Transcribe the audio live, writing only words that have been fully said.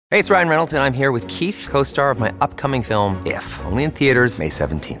Hey, it's Ryan Reynolds, and I'm here with Keith, co-star of my upcoming film, If, only in theaters May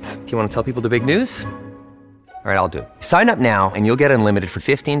 17th. Do you want to tell people the big news? All right, I'll do it. Sign up now and you'll get unlimited for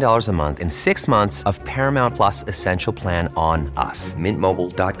 $15 a month and 6 months of Paramount Plus Essential Plan on us.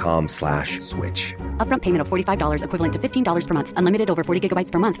 MintMobile.com/switch. Upfront payment of $45 equivalent to $15 per month. Unlimited over 40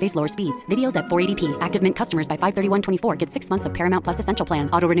 gigabytes per month. Face lower speeds. Videos at 480p. Active Mint customers by 531.24 get 6 months of Paramount Plus Essential Plan.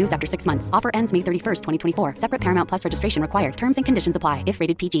 Auto renews after 6 months. Offer ends May 31st, 2024. Separate Paramount Plus registration required. Terms and conditions apply if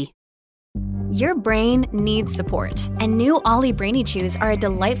rated PG. Your brain needs support, and new Ollie Brainy Chews are a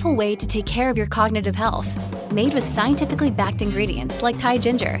delightful way to take care of your cognitive health. Made with scientifically backed ingredients like Thai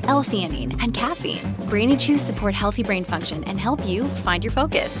ginger, L-theanine, and caffeine, Brainy Chews support healthy brain function and help you find your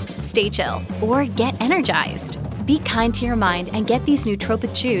focus, stay chill, or get energized. Be kind to your mind and get these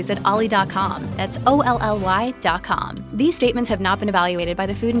nootropic chews at ollie.com. That's OLLY.com. These statements have not been evaluated by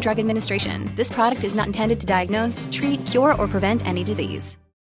the Food and Drug Administration. This product is not intended to diagnose, treat, cure, or prevent any disease.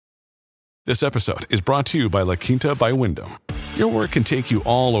 This episode is brought to you by La Quinta by Wyndham. Your work can take you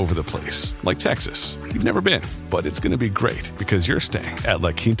all over the place, like Texas. You've never been, but it's going to be great because you're staying at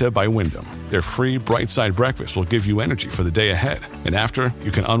La Quinta by Wyndham. Their free Bright Side breakfast will give you energy for the day ahead. And after,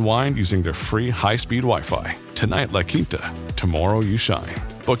 you can unwind using their free high-speed Wi-Fi. Tonight, La Quinta. Tomorrow, you shine.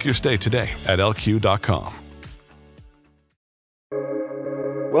 Book your stay today at LQ.com.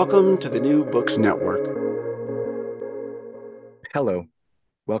 Welcome to the New Books Network. Hello.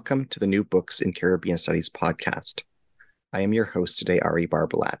 Welcome to the New Books in Caribbean Studies podcast. I am your host today, Ari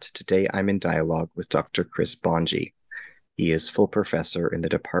Barbalat. Today I'm in dialogue with Dr. Chris Bonji. He is full professor in the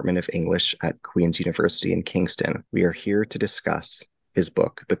Department of English at Queen's University in Kingston. We are here to discuss his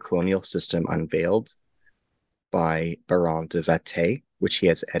book, The Colonial System Unveiled, by Baron de Vattay, which he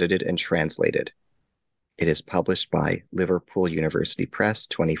has edited and translated. It is published by Liverpool University Press,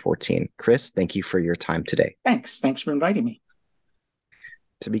 2014. Chris, thank you for your time today. Thanks for inviting me.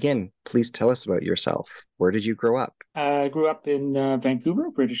 To begin, please tell us about yourself. Where did you grow up? I grew up in Vancouver,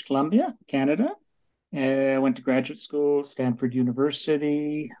 British Columbia, Canada. I went to graduate school, Stanford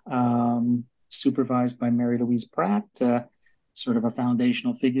University, supervised by Mary Louise Pratt, sort of a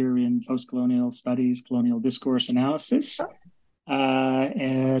foundational figure in post-colonial studies, colonial discourse analysis.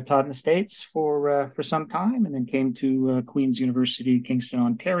 And taught in the States for some time, and then came to Queen's University, Kingston,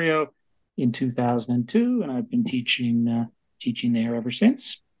 Ontario in 2002, and I've been teaching there ever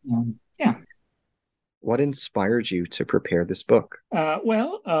since. What inspired you to prepare this book?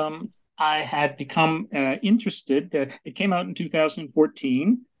 I had become interested. It came out in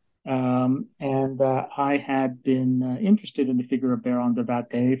 2014, and I had been interested in the figure of Baron de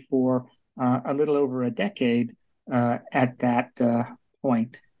Vattay for a little over a decade at that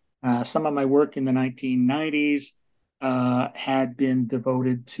point. Some of my work in the 1990s had been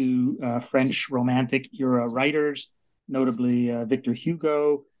devoted to French Romantic era writers, notably Victor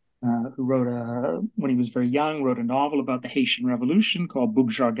Hugo, who wrote, when he was very young, wrote a novel about the Haitian Revolution called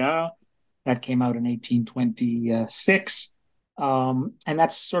Bouc-Jargal. That came out in 1826. And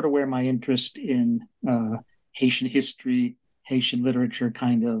that's sort of where my interest in Haitian history, Haitian literature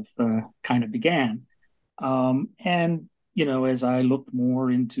kind of began. And, as I looked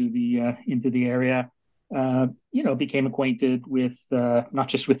more into the area, became acquainted with not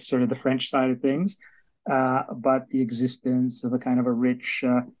just with sort of the French side of things, but the existence of a kind of a rich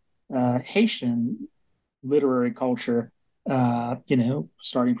Haitian literary culture,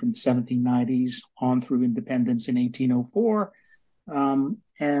 starting from the 1790s on through independence in 1804.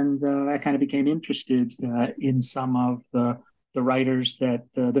 And I kind of became interested in some of the writers that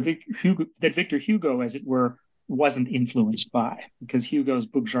Victor Hugo, as it were, wasn't influenced by, because Hugo's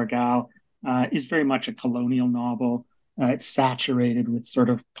Bouc-Jargal is very much a colonial novel. It's saturated with sort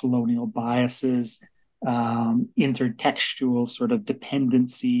of colonial biases, intertextual sort of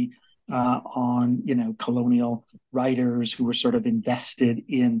dependency on colonial writers who were sort of invested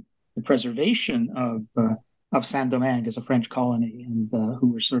in the preservation of Saint-Domingue as a French colony, and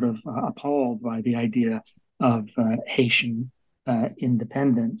who were sort of appalled by the idea of Haitian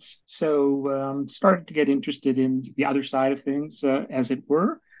independence. So started to get interested in the other side of things, as it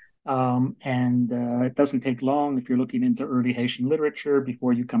were. And it doesn't take long if you're looking into early Haitian literature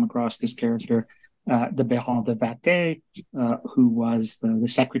before you come across this character, the Baron de Vattay, who was the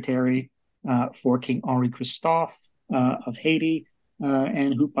secretary for King Henri Christophe of Haiti,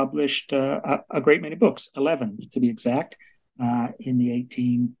 and who published a great many books, 11 to be exact, in the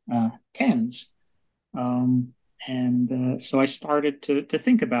 1810s. So I started to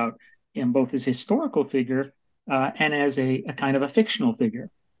think about him both as a historical figure and as a kind of a fictional figure,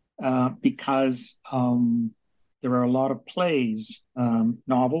 because there are a lot of plays,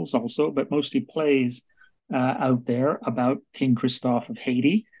 novels also, but mostly plays out there about King Christophe of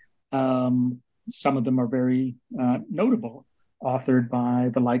Haiti. Some of them are very notable, authored by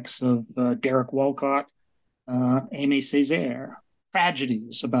the likes of Derek Walcott, Aimé Césaire,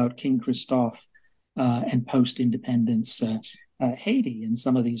 tragedies about King Christophe and post-independence Haiti. And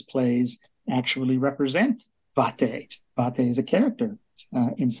some of these plays actually represent Vathey. Vathey is a character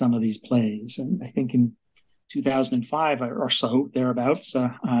in some of these plays. And I think in 2005 or so, thereabouts,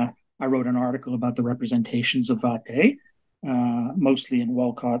 I wrote an article about the representations of Vathey, mostly in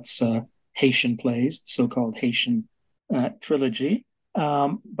Walcott's Haitian plays, the so-called Haitian trilogy.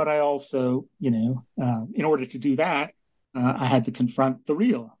 But I also, in order to do that, I had to confront the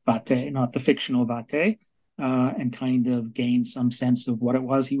real Vathey, not the fictional Vathey, and kind of gain some sense of what it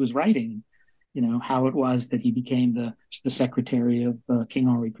was he was writing, how it was that he became the secretary of King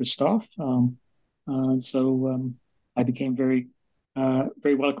Henri Christophe. So I became very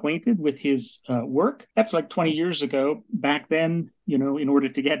well acquainted with his work. That's like 20 years ago. Back then, in order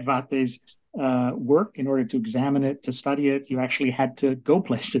to get Vathey's work, in order to examine it, to study it, you actually had to go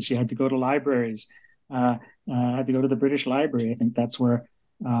places. You had to go to libraries. I had to go to the British Library. I think that's where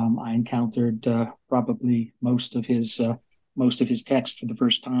I encountered probably most of his text for the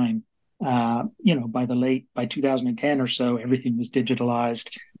first time. By 2010 or so, everything was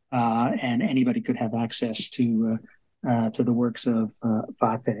digitalized, and anybody could have access to the works of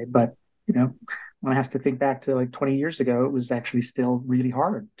Vathey. But one has to think back to like 20 years ago. It was actually still really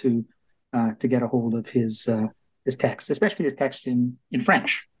hard to get a hold of his text, especially his text in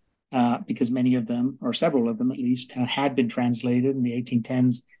French, because many of them, or several of them at least, had been translated in the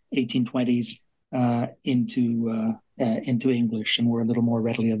 1810s, 1820s into English and were a little more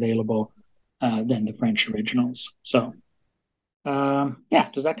readily available than the French originals. So,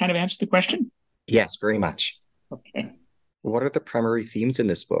 does that kind of answer the question? Yes, very much. Okay. What are the primary themes in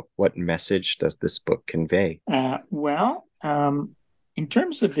this book? What message does this book convey? In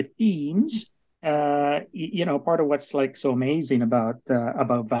terms of the themes, part of what's like so amazing about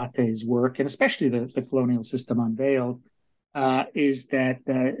Vathey's work, and especially the Colonial System Unveiled, is that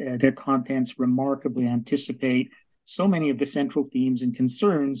their contents remarkably anticipate so many of the central themes and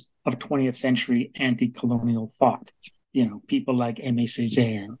concerns of 20th century anti-colonial thought. People like Aimé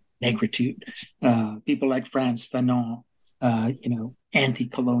Césaire, Negritude, people like Frantz Fanon,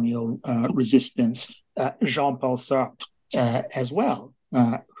 anti-colonial resistance, Jean-Paul Sartre as well,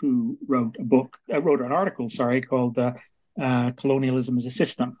 who wrote an article called Colonialism as a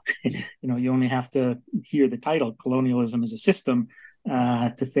System. You only have to hear the title, Colonialism as a System,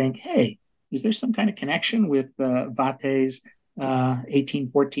 to think, hey, is there some kind of connection with Vathey's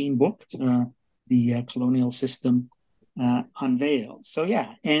 1814 book, The Colonial System Unveiled? So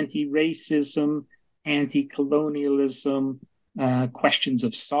yeah, anti-racism, anti-colonialism, questions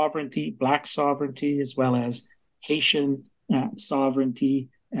of sovereignty, Black sovereignty, as well as Haitian sovereignty.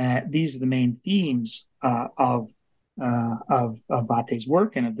 These are the main themes of Vathey's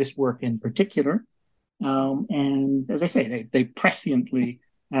work, and of this work in particular. And as I say, they presciently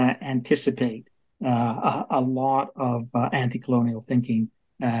anticipate a lot of anti-colonial thinking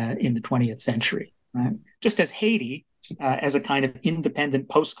in the 20th century. Right? Just as Haiti, as a kind of independent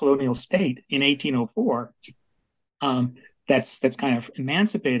post-colonial state in 1804, that's kind of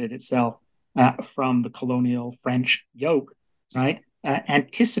emancipated itself from the colonial French yoke, right?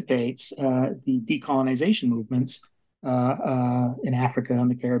 Anticipates the decolonization movements in Africa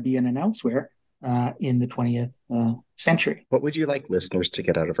and the Caribbean and elsewhere in the 20th century. What would you like listeners to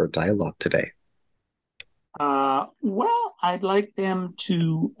get out of our dialogue today? Well, I'd like them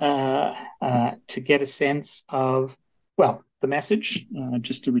to get a sense of, the message,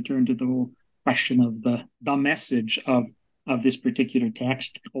 just to return to the whole question of the message of this particular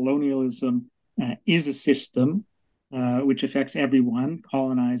text. Colonialism is a system which affects everyone,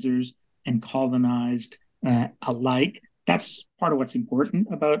 colonizers and colonized alike. That's part of what's important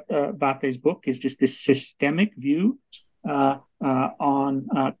about Vathey's book, is just this systemic view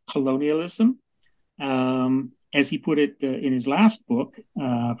on colonialism. As he put it in his last book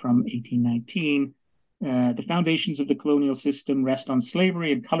from 1819, the foundations of the colonial system rest on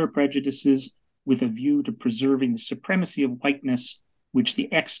slavery and color prejudices with a view to preserving the supremacy of whiteness, which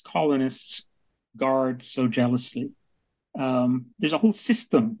the ex-colonists guard so jealously. There's a whole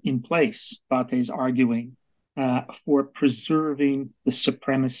system in place, Vathey's arguing, for preserving the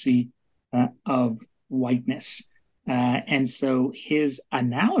supremacy of whiteness. And so his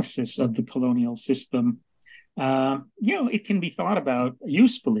analysis of the colonial system, it can be thought about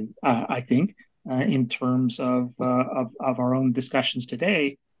usefully, I think, in terms of our own discussions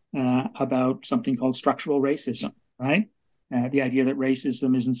today about something called structural racism, right? The idea that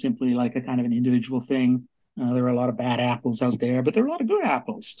racism isn't simply like a kind of an individual thing. There are a lot of bad apples out there, but there are a lot of good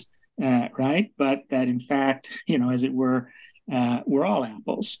apples. right? But that in fact, as it were, we're all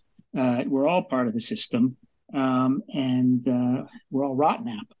apples. We're all part of the system, and we're all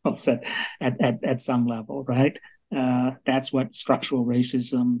rotten apples at some level, right? That's what structural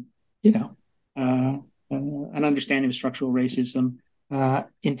racism, an understanding of structural racism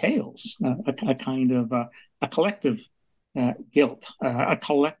entails, a kind of a collective guilt, a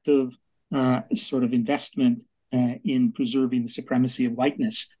collective sort of investment in preserving the supremacy of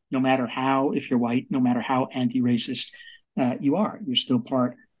whiteness, no matter how, if you're white, no matter how anti-racist you're still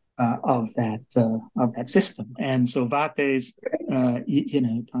part of that system. And so Vate's,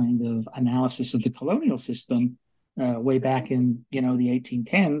 kind of analysis of the colonial system way back in, the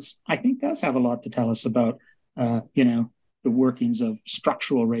 1810s, I think does have a lot to tell us about, the workings of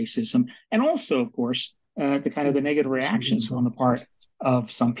structural racism, and also, of course, the kind of the negative reactions on the part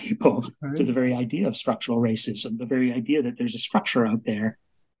of some people to the very idea of structural racism, the very idea that there's a structure out there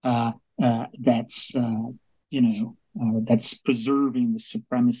that's preserving the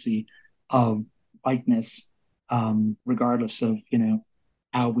supremacy of whiteness, regardless of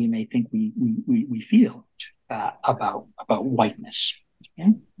how we may think we feel about whiteness. Yeah?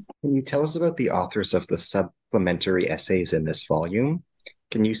 Can you tell us about the authors of the supplementary essays in this volume?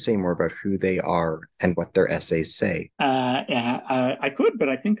 Can you say more about who they are and what their essays say? I could, but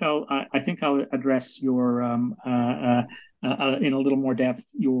I think I'll address your in a little more depth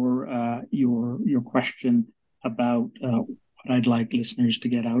your question about what I'd like listeners to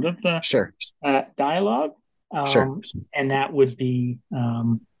get out of the dialogue. And that would be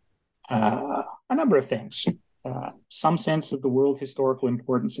a number of things. Some sense of the world historical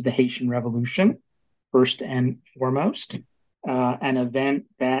importance of the Haitian Revolution, first and foremost, an event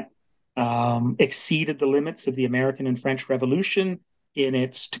that exceeded the limits of the American and French Revolution in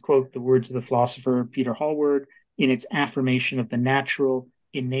its, to quote the words of the philosopher Peter Hallward, in its affirmation of the natural,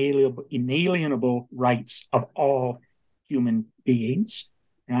 inalienable rights of all human beings,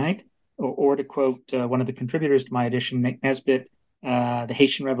 right? Or to quote one of the contributors to my edition, Nick Nesbitt, the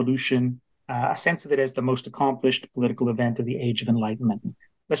Haitian Revolution, a sense of it as the most accomplished political event of the Age of Enlightenment.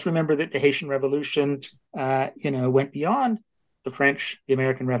 Let's remember that the Haitian Revolution, went beyond the French, the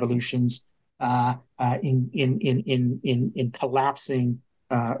American revolutions in collapsing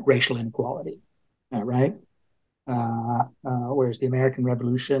racial inequality, right? Whereas the American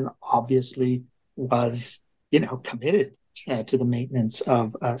Revolution obviously was, committed to the maintenance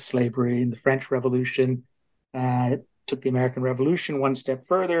of slavery. And the French Revolution took the American Revolution one step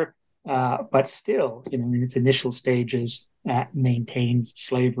further, but still, in its initial stages, maintained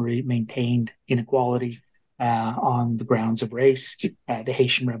slavery, maintained inequality on the grounds of race. The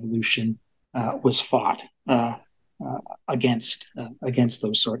Haitian Revolution was fought against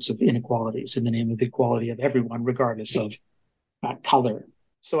those sorts of inequalities in the name of the equality of everyone, regardless of color.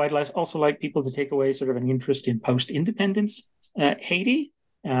 So I'd also like people to take away sort of an interest in post-independence Haiti,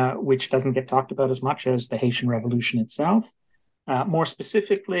 which doesn't get talked about as much as the Haitian Revolution itself. More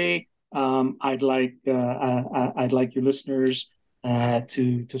specifically, I'd like your listeners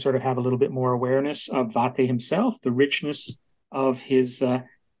to sort of have a little bit more awareness of Vate himself, the richness of his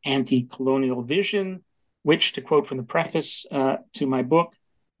anti-colonial vision, which, to quote from the preface to my book,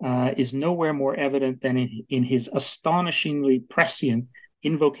 is nowhere more evident than in his astonishingly prescient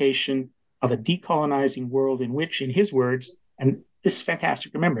invocation of a decolonizing world in which, in his words, and this is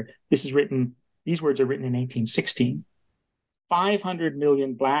fantastic, remember, these words are written in 1816, 500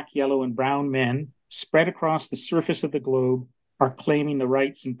 million black, yellow, and brown men spread across the surface of the globe are claiming the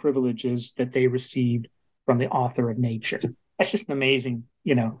rights and privileges that they received from the author of nature. That's just an amazing,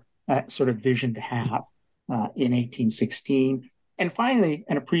 sort of vision to have in 1816. And finally,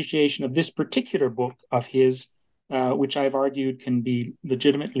 an appreciation of this particular book of his, which I've argued can be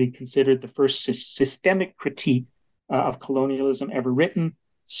legitimately considered the first systemic critique of colonialism ever written,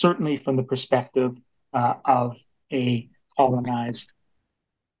 certainly from the perspective of a colonized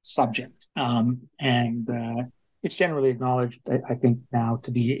subject. And it's generally acknowledged, I think, now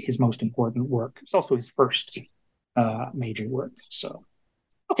to be his most important work. It's also his first major work. So,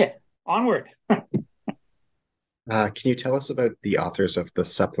 okay, onward. Can you tell us about the authors of the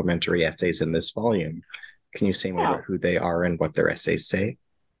supplementary essays in this volume? Can you say more about who they are and what their essays say?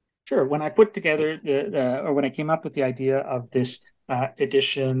 Sure. When I put together when I came up with the idea of this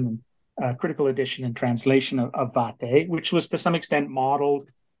edition, critical edition and translation of Vate, which was to some extent modeled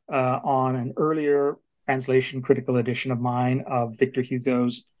on an earlier translation critical edition of mine of Victor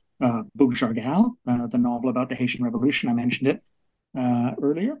Hugo's Bougues-Jargal, the novel about the Haitian Revolution. I mentioned it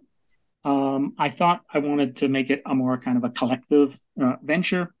earlier. I thought I wanted to make it a more kind of a collective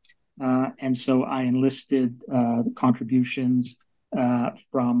venture. And so I enlisted the contributions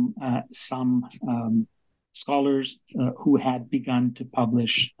from some scholars who had begun to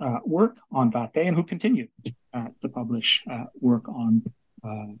publish work on Vatae and who continue to publish work on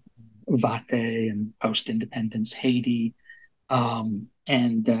Vatae and post-independence Haiti and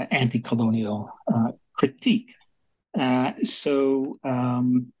anti-colonial critique. So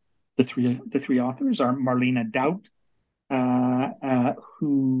the three authors are Marlene Doudt,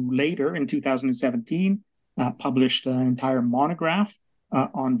 who later in 2017 published an entire monograph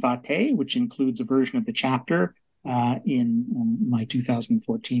on Vatae, which includes a version of the chapter in my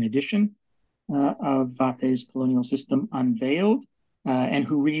 2014 edition of Vatae's Colonial System Unveiled, and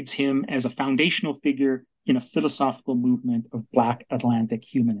who reads him as a foundational figure in a philosophical movement of Black Atlantic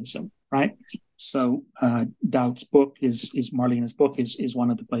humanism, right? So Doudt's book Marlene's book is one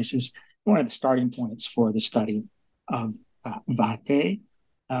of the places, one of the starting points for the study of Vatae.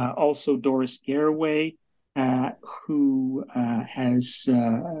 Also Doris Garraway, who has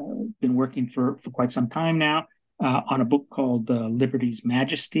been working for quite some time now on a book called Liberty's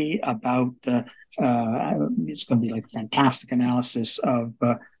Majesty about, it's going to be like fantastic analysis of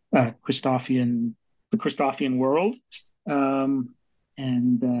the Christophian world. And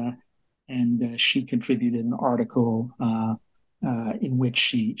she contributed an article in which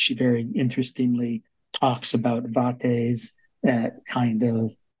she very interestingly talks about Vatae's kind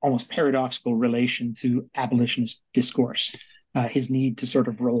of almost paradoxical relation to abolitionist discourse, his need to sort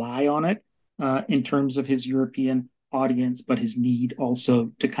of rely on it in terms of his European audience, but his need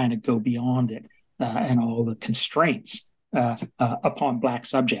also to kind of go beyond it and all the constraints upon Black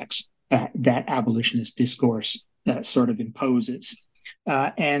subjects that abolitionist discourse sort of imposes.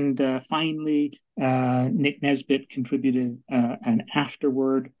 And finally, Nick Nesbitt contributed an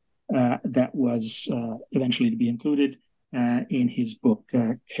afterword that was eventually to be included in his book,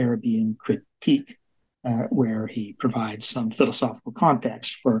 Caribbean Critique, where he provides some philosophical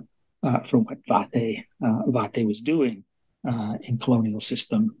context for what Vatae was doing in Colonial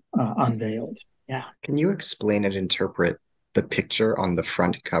System Unveiled. Yeah. Can you explain and interpret the picture on the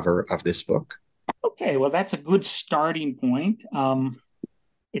front cover of this book? Okay, well, that's a good starting point.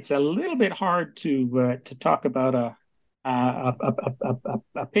 It's a little bit hard to talk about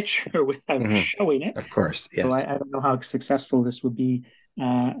a picture without showing it. Of course, yes. So I don't know how successful this would be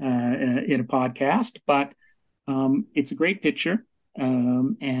in a podcast, but it's a great picture,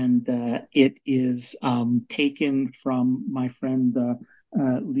 and it is taken from my friend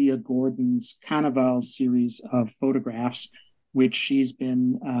Leah Gordon's Carnival series of photographs, which she's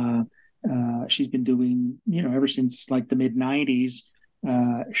been doing, ever since like the mid-90s.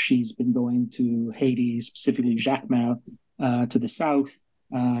 She's been going to Haiti, specifically Jacmel, to the south,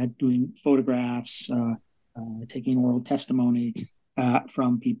 doing photographs, taking oral testimony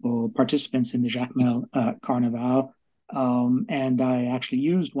from participants in the Jacmel Carnival. And I actually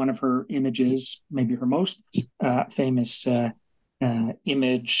used one of her images, maybe her most famous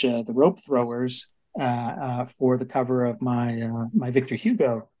image, the rope throwers, for the cover of my Victor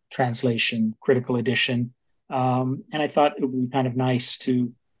Hugo translation, critical edition. And I thought it would be kind of nice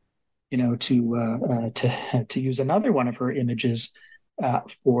to use another one of her images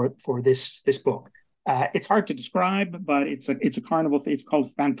for this book. It's hard to describe, but it's a carnival. It's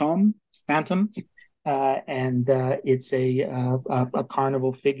called Phantom, and it's a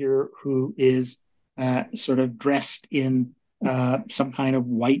carnival figure who is sort of dressed in some kind of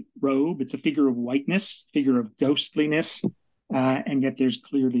white robe. It's a figure of whiteness, figure of ghostliness. And yet there's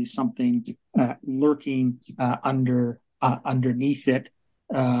clearly something lurking underneath it.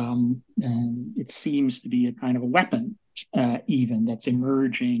 And it seems to be a kind of a weapon, even that's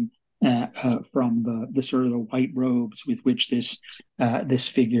emerging from the sort of the white robes with which this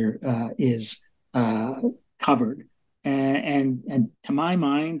figure is covered. And to my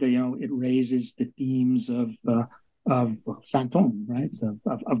mind, it raises the themes of phantom, right?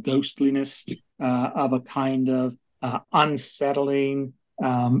 Of ghostliness, of a kind of unsettling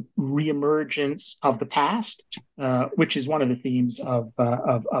reemergence of the past, which is one of the themes of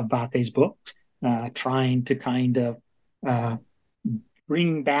Vatae's book, trying to kind of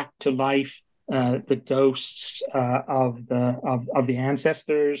bring back to life the ghosts of the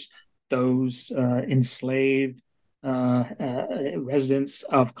ancestors, those enslaved residents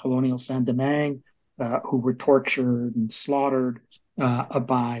of colonial Saint-Domingue who were tortured and slaughtered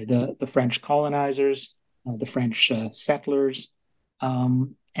by the French colonizers, the French settlers.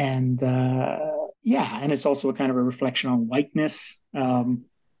 And it's also a kind of a reflection on whiteness.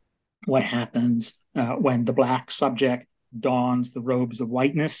 What happens when the Black subject dons the robes of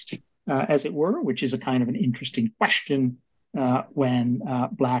whiteness, as it were, which is a kind of an interesting question when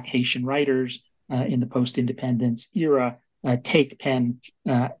Black Haitian writers in the post-independence era take pen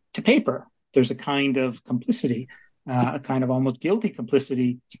to paper. There's a kind of complicity, a kind of almost guilty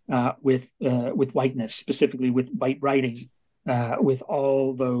complicity with whiteness, specifically with white writing, with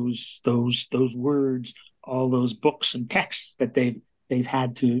all those words, all those books and texts that they've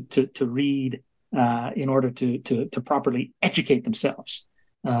had to read in order to properly educate themselves,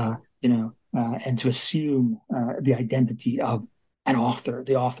 and to assume the identity of an author,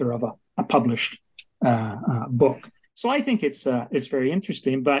 the author of a published book. So I think it's very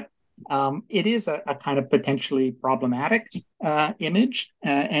interesting, but it is a kind of potentially problematic image.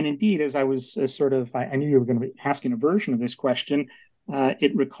 And indeed, as I was I knew you were going to be asking a version of this question,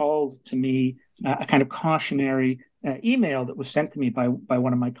 it recalled to me a kind of cautionary email that was sent to me by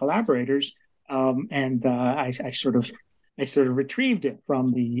one of my collaborators, and I sort of retrieved it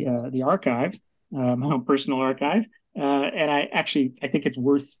from the archive, my own personal archive, and I think it's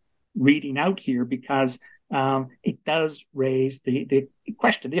worth reading out here because it does raise the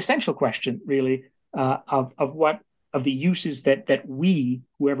question, the essential question, really, of the uses that we,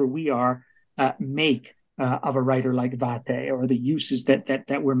 whoever we are, make of a writer like Vate, or the uses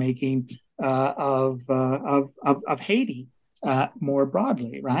that we're making of Haiti more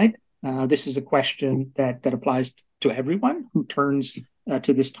broadly, right? This is a question that applies to everyone who turns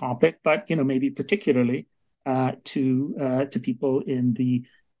to this topic, but maybe particularly to people in the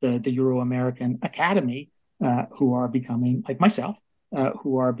Euro-American Academy, who are becoming, like myself,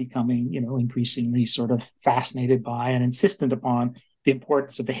 who are becoming increasingly sort of fascinated by and insistent upon the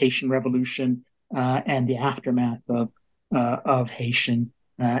importance of the Haitian Revolution and the aftermath of Haitian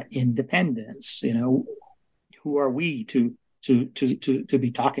independence. Who are we to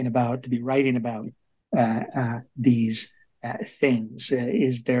be talking about, to be writing about these things?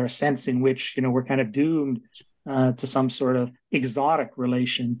 Is there a sense in which we're kind of doomed to some sort of exotic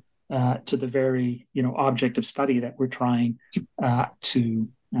relation to the very object of study that we're trying to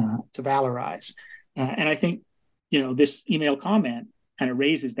valorize? And I think this email comment kind of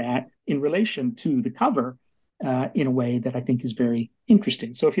raises that in relation to the cover in a way that I think is very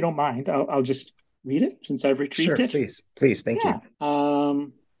interesting. So if you don't mind, I'll just read it since I've retrieved it. Sure, please, thank you.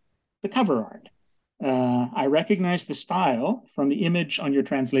 The cover art. I recognize the style from the image on your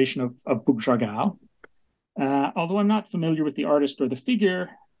translation of Bouguereau. Although I'm not familiar with the artist or the figure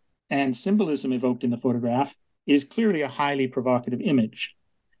and symbolism evoked in the photograph, it is clearly a highly provocative image.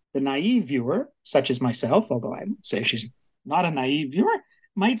 The naive viewer, such as myself, although I would say she's not a naive viewer,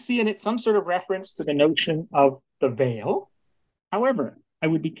 might see in it some sort of reference to the notion of the veil. However, I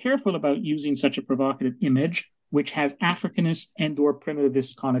would be careful about using such a provocative image which has Africanist and or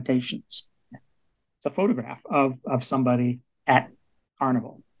primitivist connotations. It's a photograph of somebody at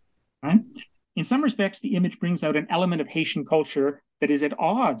Carnival, right? In some respects, the image brings out an element of Haitian culture that is at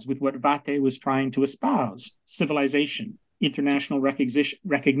odds with what Vate was trying to espouse: civilization, international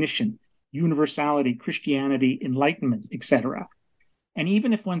recognition, universality, Christianity, enlightenment, etc. And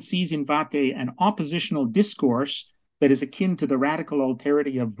even if one sees in Vate an oppositional discourse that is akin to the radical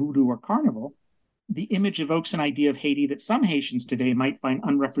alterity of voodoo or carnival, the image evokes an idea of Haiti that some Haitians today might find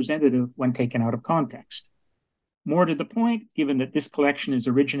unrepresentative when taken out of context. More to the point, given that this collection is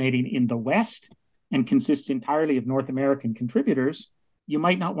originating in the West and consists entirely of North American contributors, you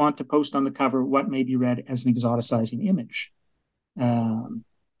might not want to post on the cover what may be read as an exoticizing image.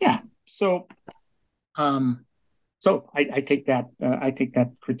 So I take that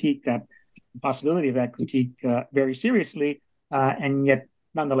critique, that possibility of that critique, very seriously, and yet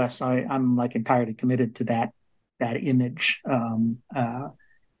nonetheless I'm like entirely committed to that image,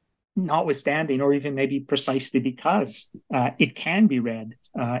 notwithstanding, or even maybe precisely because it can be read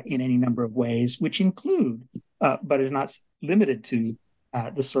in any number of ways, which include, but is not limited to,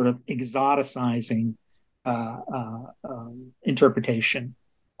 the sort of exoticizing interpretation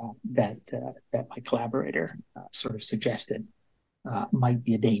that my collaborator sort of suggested might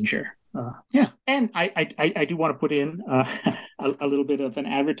be a danger. And I do want to put in a little bit of an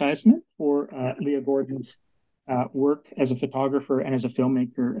advertisement for Leah Gordon's work as a photographer and as a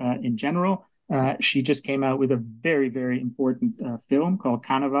filmmaker in general. She just came out with a very, very important film called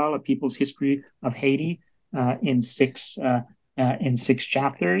Carnaval: A People's History of Haiti, in six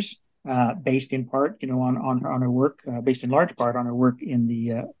chapters, based in part, on her work, based in large part on her work in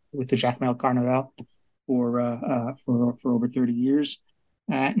with the Jacmel Carnaval for over 30 years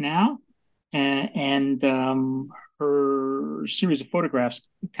now, and her series of photographs,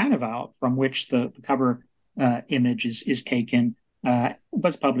 Carnaval, from which the cover image is taken,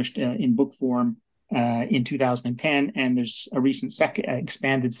 was published in book form in 2010, and there's a recent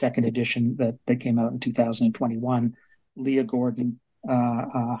expanded second edition that came out in 2021. Leah Gordon,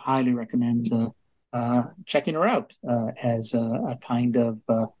 highly recommend checking her out as a kind of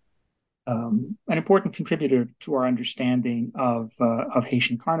an important contributor to our understanding of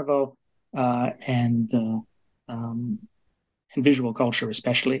Haitian Carnival and visual culture,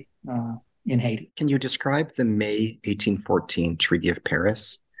 especially in Haiti. Can you describe the May 1814 Treaty of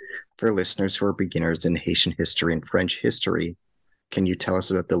Paris? For listeners who are beginners in Haitian history and French history, can you tell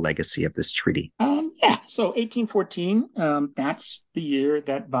us about the legacy of this treaty? So 1814, that's the year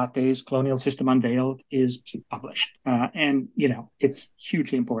that Vatté's Colonial System Unveiled is published. And, it's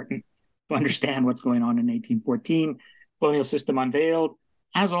hugely important to understand what's going on in 1814. Colonial System Unveiled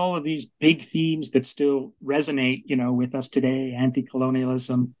has all of these big themes that still resonate, with us today: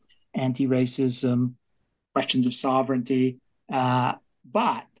 anti-colonialism, anti-racism, questions of sovereignty.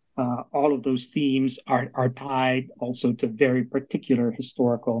 But all of those themes are tied also to very particular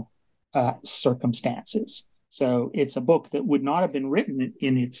historical circumstances. So it's a book that would not have been written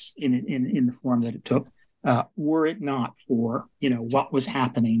in the form that it took were it not for what was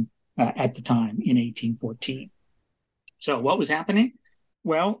happening at the time in 1814. So what was happening?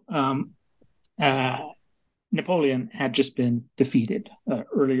 Well, Napoleon had just been defeated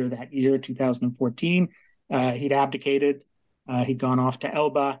earlier that year, 2014. He'd abdicated. He'd gone off to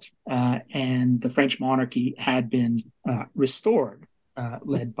Elba, and the French monarchy had been restored,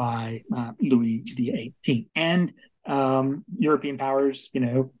 led by Louis XVIII. And European powers,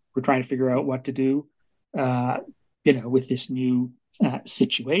 were trying to figure out what to do, with this new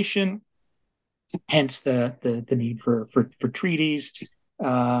situation. Hence the need for treaties,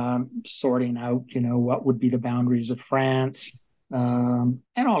 sorting out, what would be the boundaries of France, and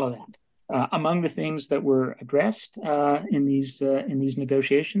all of that. Among the things that were addressed in these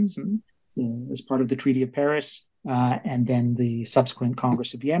negotiations, and as part of the Treaty of Paris, and then the subsequent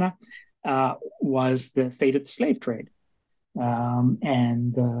Congress of Vienna, was the fate of the slave trade.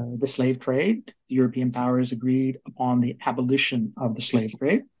 And the slave trade, the European powers agreed upon the abolition of the slave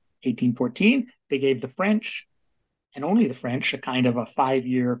trade. 1814, they gave the French, and only the French, a kind of a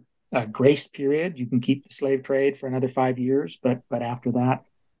 5-year grace period. You can keep the slave trade for another 5 years, but after that,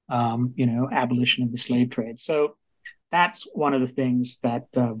 abolition of the slave trade. So that's one of the things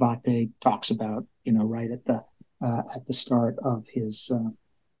that Vatté talks about, right at the start of his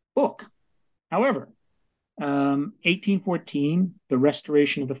book. However, 1814, the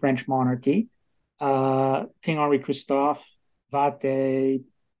restoration of the French monarchy, King Henri Christophe, Vatté,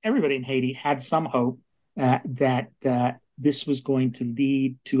 everybody in Haiti had some hope that this was going to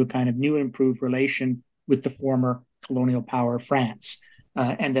lead to a kind of new and improved relation with the former colonial power of France,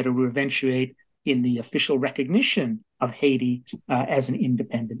 and that it would eventuate in the official recognition of Haiti as an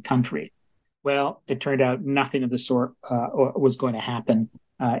independent country. Well, it turned out nothing of the sort was going to happen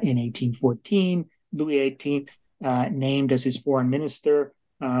in 1814. Louis XVIII named as his foreign minister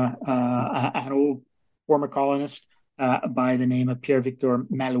an old former colonist by the name of Pierre-Victor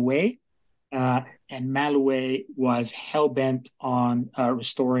Malouet. And Malouet was hell-bent on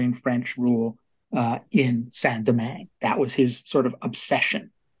restoring French rule in Saint-Domingue. That was his sort of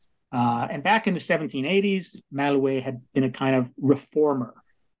obsession. And back in the 1780s, Malouet had been a kind of reformer.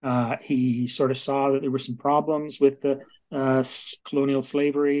 He sort of saw that there were some problems with the colonial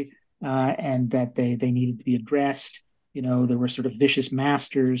slavery and that they needed to be addressed. There were sort of vicious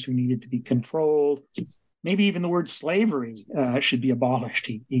masters who needed to be controlled. Maybe even the word slavery should be abolished,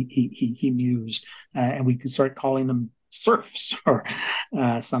 he mused, and we could start calling them serfs or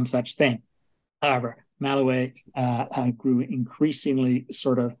some such thing. However, Malouet grew increasingly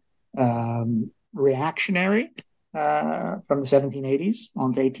sort of reactionary from the 1780s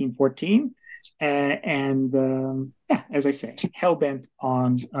on to 1814, and as I say, hell-bent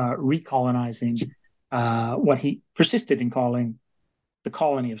on recolonizing what he persisted in calling the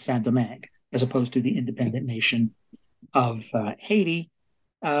colony of Saint-Domingue, as opposed to the independent nation of Haiti.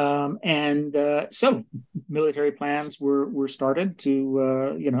 So military plans were started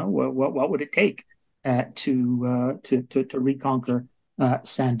to, what would it take to reconquer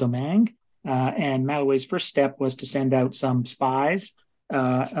Saint-Domingue? And Malouet's first step was to send out some spies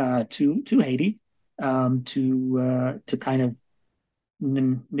to Haiti to kind of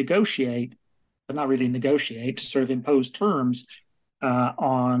negotiate, but not really negotiate, to sort of impose terms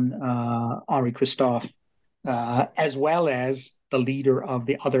on Henri Christophe, as well as the leader of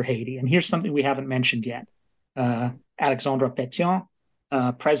the other Haiti. And here's something we haven't mentioned yet. Alexandre Pétion,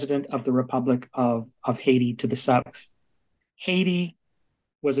 president of the Republic of Haiti to the south. Haiti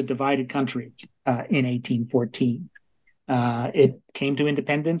was a divided country in 1814. It came to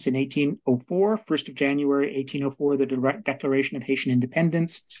independence in 1804, 1st of January 1804, the Declaration of Haitian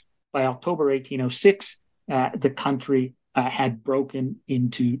Independence. By October 1806, the country had broken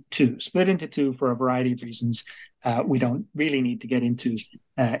into two, split into two for a variety of reasons we don't really need to get into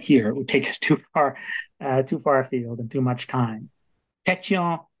here. It would take us too far afield and too much time.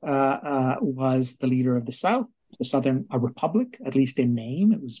 Pétion was the leader of the South, a republic, at least in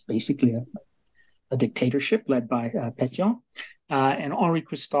name. It was basically a dictatorship led by Pétion. And Henri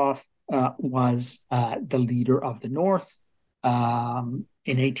Christophe was the leader of the North. In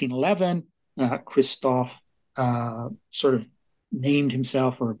 1811, Christophe sort of named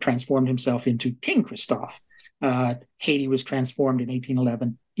himself or transformed himself into King Christophe. Haiti was transformed in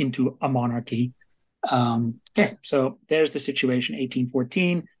 1811 into a monarchy. Okay, so there's the situation.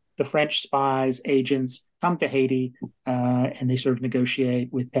 1814, the French spies, agents come to Haiti, and they sort of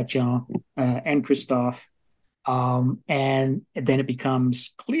negotiate with Pétion and Christophe. And then it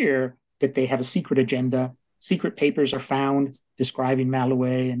becomes clear that they have a secret agenda. Secret papers are found describing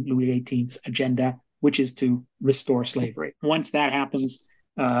Malouet and Louis XVIII's agenda, which is to restore slavery. Once that happens,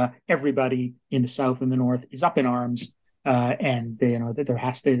 everybody in the South and the North is up in arms, and there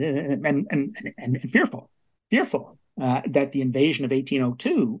has to and fearful that the invasion of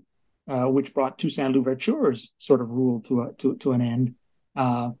 1802, which brought Toussaint Louverture's sort of rule to an end,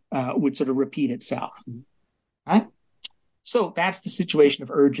 would sort of repeat itself. Right? So that's the situation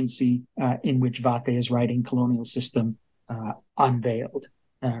of urgency in which Vathey is writing Colonial System Unveiled.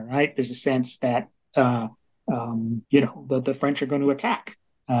 Right? There's a sense that the French are going to attack,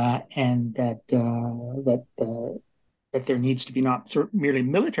 and that there needs to be not sort of merely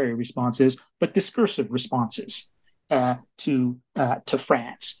military responses, but discursive responses to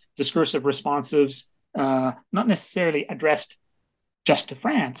France. Discursive responses, not necessarily addressed just to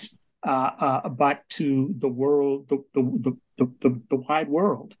France, but to the world, the wide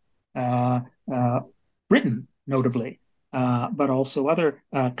world, Britain notably, but also other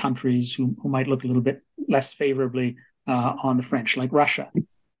countries who might look a little bit less favorably on the French, like Russia.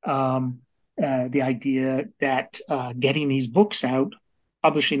 The idea that getting these books out,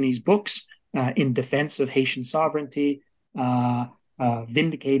 publishing these books in defense of Haitian sovereignty,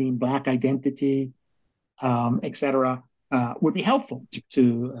 vindicating Black identity, etc., would be helpful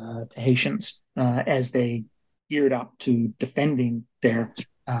to Haitians as they geared up to defending their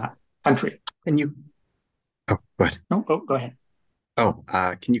country. Can you? Oh, go ahead. No, go ahead. Oh,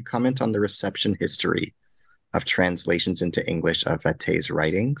 can you comment on the reception history of translations into English of Vathey's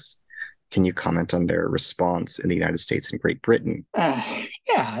writings? Can you comment on their response in the United States and Great Britain?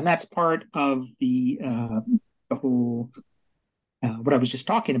 Yeah, and that's part of the whole what I was just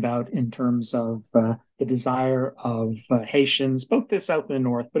talking about in terms of the desire of Haitians, both the South and the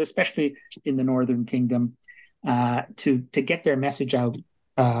North, but especially in the Northern Kingdom, to get their message out,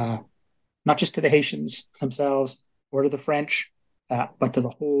 not just to the Haitians themselves or to the French, but to the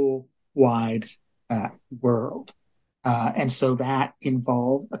whole wide world. And so that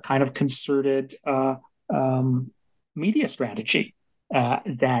involved a kind of concerted media strategy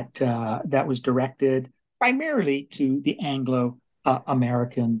that was directed primarily to the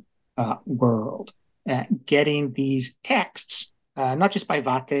Anglo-American world, getting these texts, not just by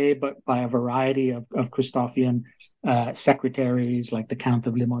Vathey, but by a variety of Christophian secretaries like the Count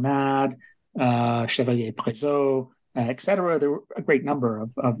of Limonade, Chevalier Prézot, etc. There were a great number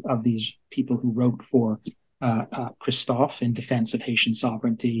of these people who wrote for Christophe in defense of Haitian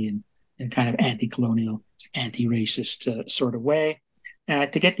sovereignty and in kind of anti-colonial, anti-racist sort of way,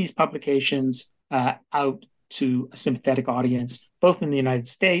 to get these publications out to a sympathetic audience, both in the United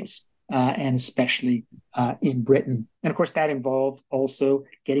States and especially in Britain. And of course, that involved also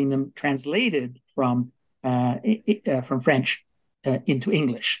getting them translated from French into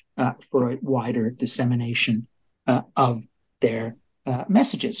English for a wider dissemination of their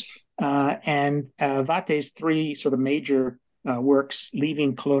messages. And Vathey's three sort of major works,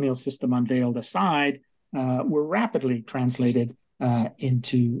 leaving Colonial System Unveiled aside, were rapidly translated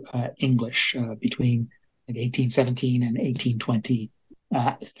into English between 1817 and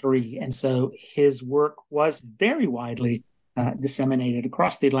 1823. And so his work was very widely disseminated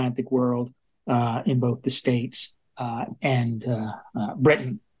across the Atlantic world in both the States and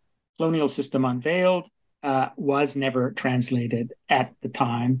Britain. Colonial System Unveiled was never translated at the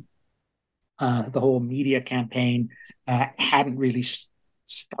time. The whole media campaign hadn't really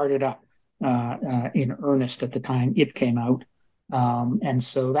started up in earnest at the time it came out. And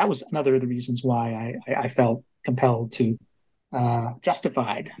so that was another of the reasons why I felt compelled to,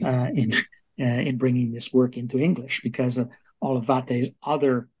 justified in bringing this work into English, because of all of Vathey's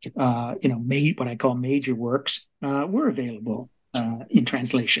other, what I call major works were available in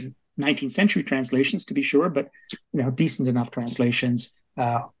translation. 19th century translations, to be sure, but decent enough translations.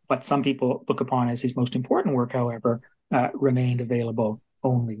 What some people look upon as his most important work, however, remained available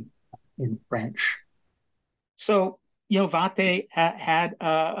only in French. So, Vate had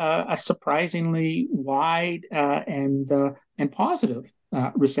a surprisingly wide and positive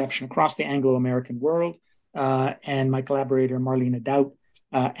reception across the Anglo-American world. And my collaborator Marlene Doubt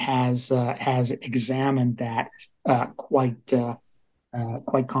has examined that quite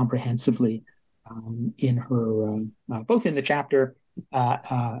comprehensively in her both in the chapter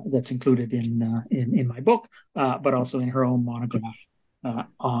that's included in my book, but also in her own monograph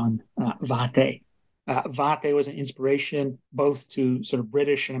on Vate. Vate was an inspiration both to sort of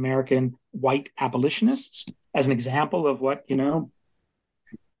British and American white abolitionists, as an example of what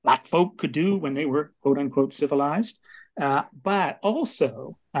Black folk could do when they were quote unquote civilized, but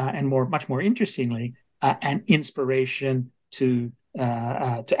also, and much more interestingly, an inspiration to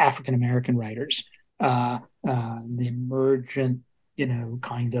African American writers, the emergent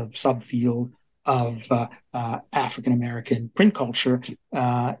kind of subfield of African American print culture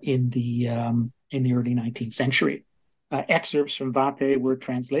in the early 19th century. Excerpts from Vate were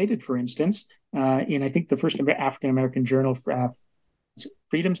translated, for instance, in I think the first African American journal,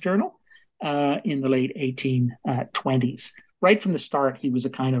 Freedom's Journal, in the late 1820s. Right from the start, he was a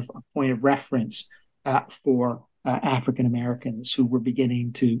kind of a point of reference for African Americans who were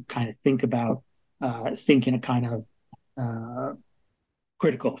beginning to kind of think in a kind of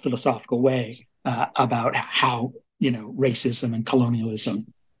critical, philosophical way about how racism and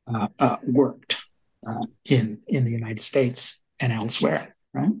colonialism worked in the United States and elsewhere.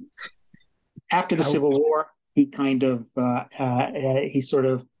 Right after the Civil War, he kind of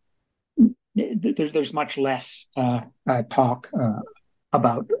there's much less talk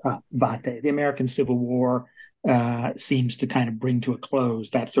about Vate. The American Civil War seems to kind of bring to a close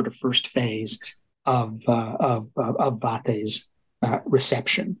that sort of first phase of Vate's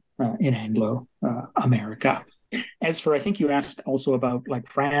reception in Anglo America. As for, I think you asked also about like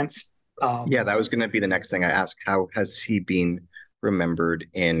France. Yeah, that was going to be the next thing I asked. How has he been remembered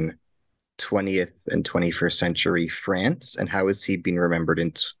in 20th and 21st century France, and how has he been remembered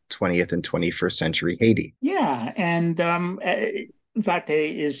in 20th and 21st century Haiti? Yeah, and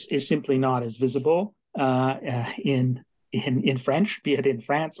Vate is simply not as visible in French, be it in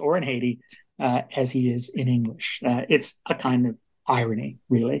France or in Haiti, as he is in English. It's a kind of irony,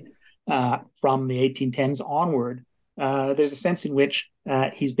 really. From the 1810s onward, there's a sense in which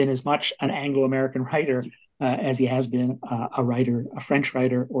he's been as much an Anglo-American writer as he has been a French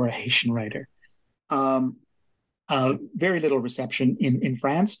writer or a Haitian writer. Very little reception in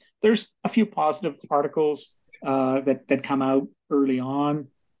France. There's a few positive articles that come out early on,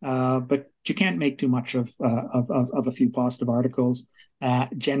 but you can't make too much of a few positive articles.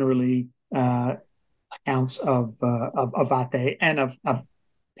 Generally, accounts of Vate and of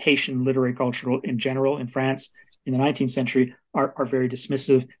Haitian literary culture in general in France in the 19th century are very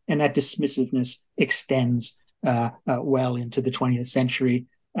dismissive, and that dismissiveness extends well into the 20th century.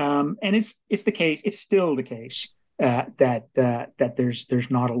 And it's still the case that there's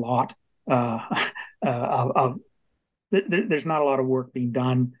not a lot there's not a lot of work being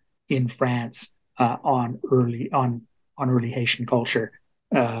done in France on early Haitian culture,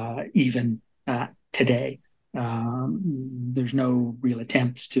 even today. There's no real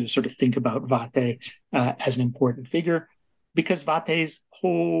attempts to sort of think about Vate as an important figure, because Vate's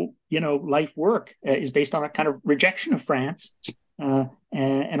whole, life work is based on a kind of rejection of France,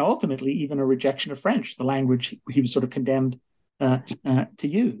 and ultimately even a rejection of French, the language he was sort of condemned to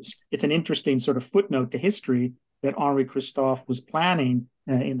use. It's an interesting sort of footnote to history that Henri Christophe was planning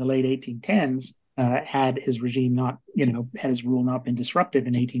in the late 1810s, had his regime not, had his rule not been disrupted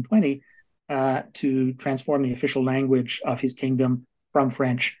in 1820, to transform the official language of his kingdom from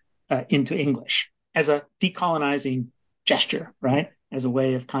French into English as a decolonizing gesture, right? As a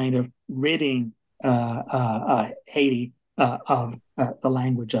way of kind of ridding Haiti of the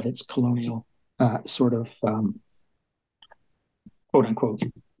language of its colonial sort of quote unquote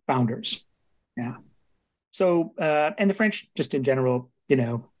founders. Yeah. So, and the French, just in general,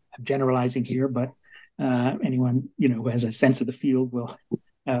 I'm generalizing here, but anyone who has a sense of the field will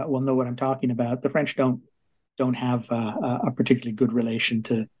know what I'm talking about. The French don't have a particularly good relation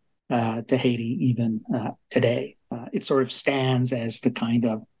to Haiti even today. It sort of stands as the kind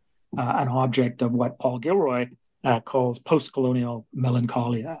of an object of what Paul Gilroy calls post-colonial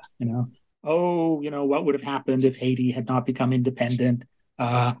melancholia. What would have happened if Haiti had not become independent?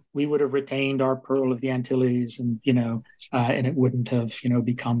 We would have retained our pearl of the Antilles, and it wouldn't have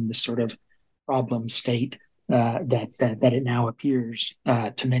become this sort of problem state that it now appears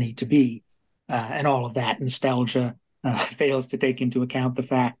to many to be. And all of that nostalgia fails to take into account the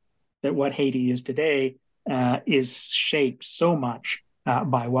fact that what Haiti is today is shaped so much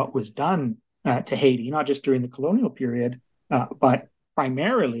by what was done to Haiti, not just during the colonial period, but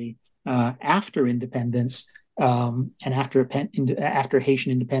primarily after independence and after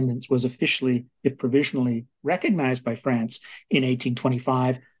Haitian independence was officially, if provisionally, recognized by France in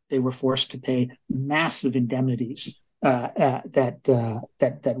 1825. They were forced to pay massive indemnities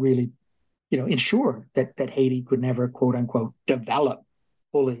that really, ensure that Haiti could never, quote unquote, develop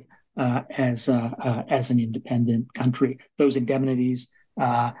fully as an independent country. Those indemnities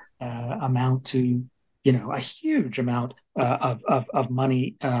amount to a huge amount of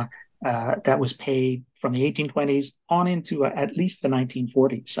money that was paid from the 1820s on into at least the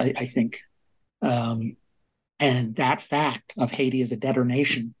 1940s, I think. And that fact of Haiti as a debtor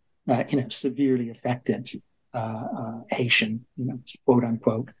nation, severely affected Haitian, quote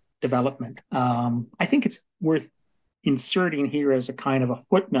unquote, development. I think it's worth inserting here as a kind of a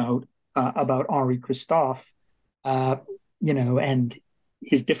footnote about Henri Christophe, and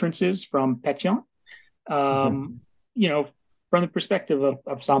his differences from Pétion. From the perspective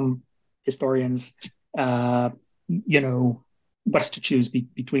of some historians, what's to choose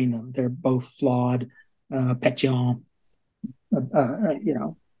between them? They're both flawed. Pétion,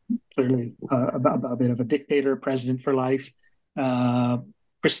 clearly a bit of a dictator, president for life.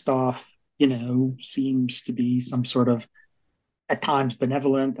 Christophe, seems to be some sort of, at times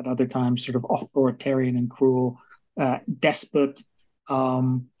benevolent, at other times sort of authoritarian and cruel despot.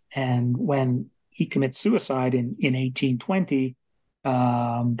 And when he commits suicide in 1820,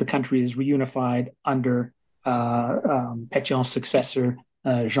 the country is reunified under Pétion's successor,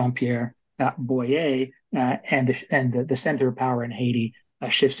 Jean-Pierre Boyer, and the center of power in Haiti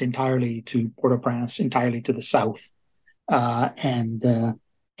shifts entirely to Port-au-Prince, entirely to the south. And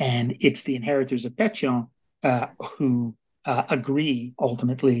it's the inheritors of Pétion who agree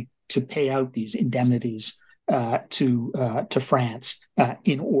ultimately to pay out these indemnities to France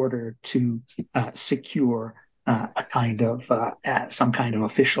in order to secure some kind of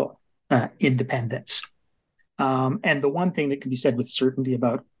official independence. And the one thing that can be said with certainty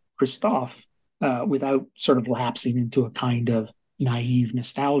about Christophe, without sort of lapsing into a kind of naive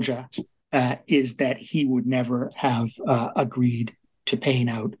nostalgia, is that he would never have agreed to paying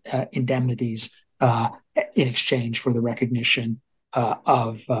out indemnities in exchange for the recognition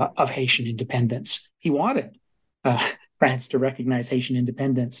of Haitian independence. He wanted France to recognize Haitian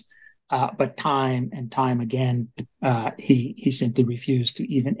independence, but time and time again, he simply refused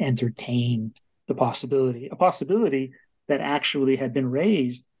to even entertain a possibility that actually had been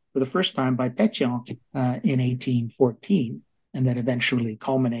raised for the first time by Pétion in 1814, and that eventually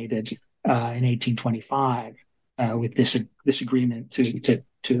culminated in 1825 with this agreement to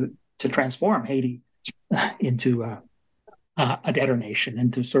transform Haiti into a debtor nation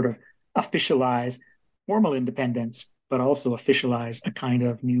and to sort of officialize formal independence, but also officialize a kind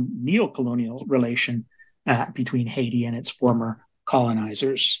of new neo-colonial relation between Haiti and its former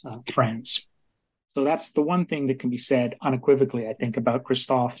colonizers, France. So that's the one thing that can be said unequivocally, I think, about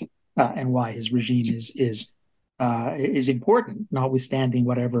Christophe and why his regime is important, notwithstanding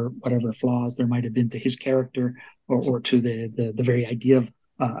whatever flaws there might have been to his character or to the very idea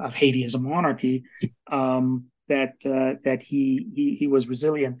of Haiti as a monarchy. That he was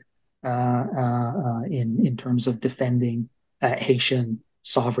resilient in terms of defending Haitian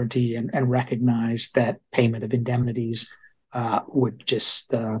sovereignty and recognized that payment of indemnities would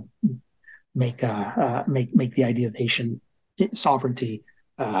just make the idea of Haitian sovereignty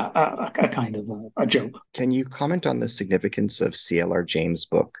a kind of a joke. Can you comment on the significance of C.L.R. James'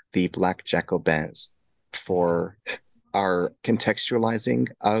 book, The Black Jacobins, for our contextualizing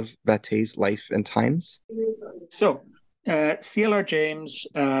of Vathey's life and times? So, C.L.R. James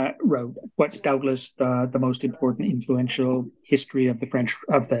wrote what's doubtless the most important, influential history of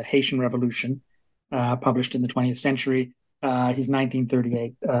the Haitian Revolution, published in the 20th century. His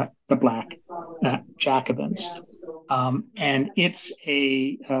 1938, The Black Jacobins, and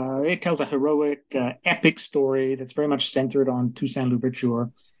it tells a heroic, epic story that's very much centered on Toussaint Louverture,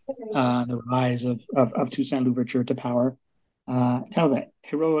 the rise of Toussaint Louverture to power. Tells that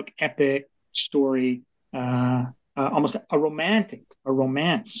heroic, epic story, almost a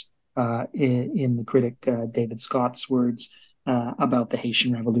romance, in the critic David Scott's words, about the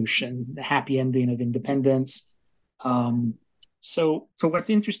Haitian Revolution, the happy ending of independence. So what's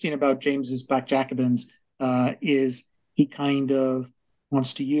interesting about James's Black Jacobins is he kind of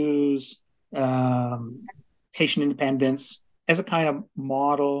wants to use Haitian independence as a kind of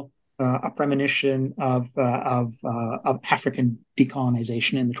model, a premonition of African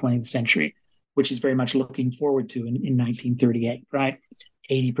decolonization in the 20th century. which he's very much looking forward to in 1938, right?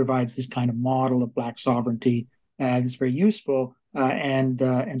 Haiti provides this kind of model of Black sovereignty that's very useful and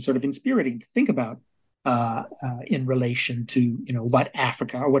sort of inspiriting to think about in relation to what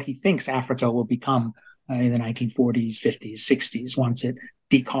Africa, or what he thinks Africa will become in the 1940s, 50s, 60s once it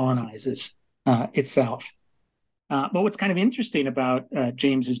decolonizes itself. But what's kind of interesting about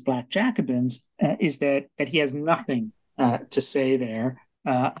James's Black Jacobins is that he has nothing to say there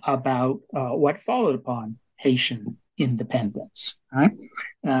about what followed upon Haitian independence. Right?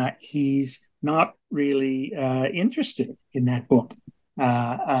 He's not really interested in that book,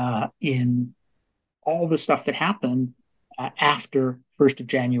 in all the stuff that happened after 1st of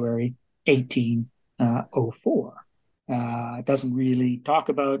January 1804. It doesn't really talk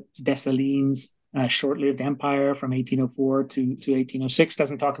about Dessalines' short-lived empire from 1804 to 1806.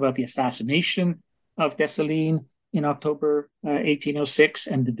 Doesn't talk about the assassination of Dessalines in October 1806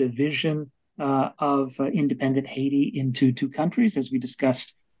 and the division of independent Haiti into two countries, as we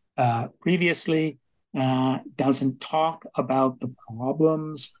discussed previously. Doesn't talk about the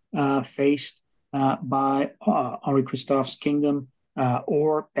problems faced by Henri Christophe's kingdom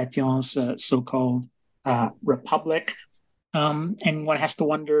or Pétion's so-called republic. And one has to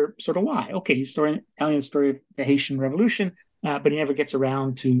wonder sort of why. Okay, he's telling the story of the Haitian Revolution, but he never gets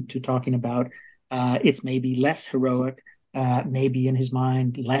around to talking about its maybe less heroic, maybe in his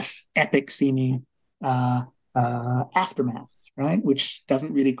mind less epic-seeming aftermath, right? Which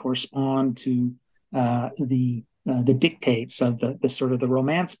doesn't really correspond to the dictates of the sort of the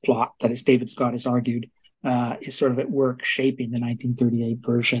romance plot that, as David Scott has argued, is sort of at work shaping the 1938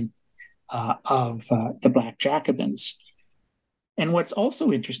 version of the Black Jacobins. And what's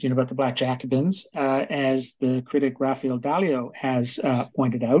also interesting about the Black Jacobins, as the critic Raphael Dalio has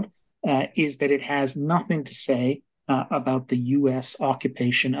pointed out, is that it has nothing to say about the U.S.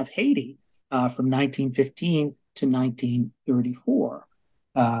 occupation of Haiti from 1915 to 1934,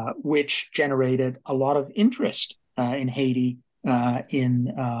 which generated a lot of interest in Haiti across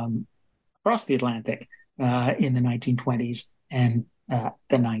the Atlantic in the 1920s and the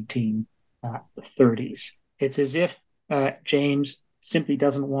 1930s. It's as if James simply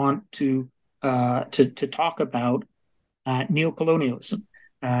doesn't want to talk about neocolonialism,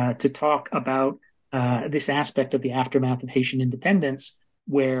 to talk about this aspect of the aftermath of Haitian independence,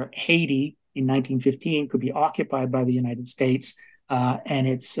 where Haiti in 1915 could be occupied by the United States and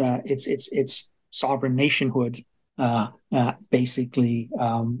its sovereign nationhood basically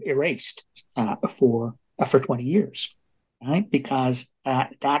erased for 20 years. Right, because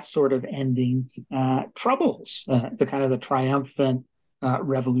that sort of ending troubles the kind of the triumphant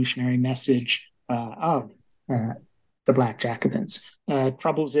revolutionary message of the Black Jacobins.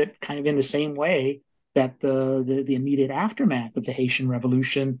 Troubles it kind of in the same way that the immediate aftermath of the Haitian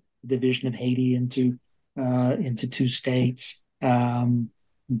Revolution, the division of Haiti into two states,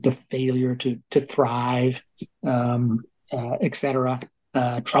 the failure to thrive, etc.,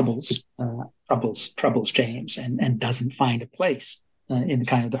 troubles James and doesn't find a place in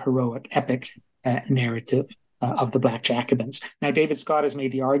kind of the heroic epic narrative of the Black Jacobins. Now, David Scott has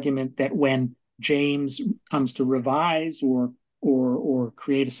made the argument that when James comes to revise or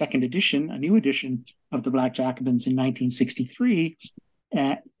create a second edition, a new edition of the Black Jacobins in 1963,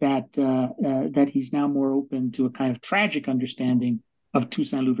 that he's now more open to a kind of tragic understanding of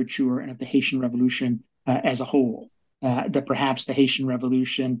Toussaint Louverture and of the Haitian Revolution as a whole. That perhaps the Haitian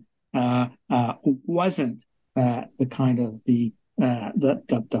Revolution wasn't the kind of the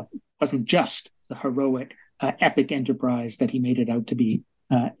wasn't just the heroic epic enterprise that he made it out to be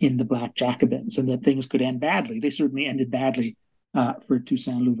in the Black Jacobins, and that things could end badly. They certainly ended badly for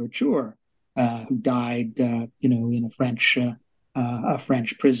Toussaint Louverture, who died, in a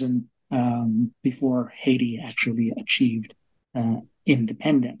French prison before Haiti actually achieved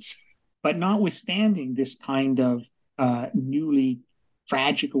independence. But notwithstanding this kind of newly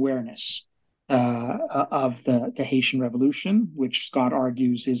tragic awareness of the Haitian Revolution, which Scott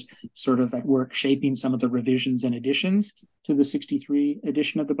argues is sort of at work shaping some of the revisions and additions to the 63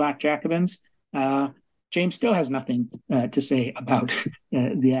 edition of the Black Jacobins, James still has nothing to say about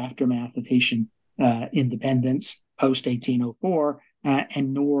the aftermath of Haitian independence post 1804,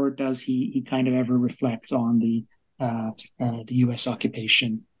 and nor does he kind of ever reflect on the U.S.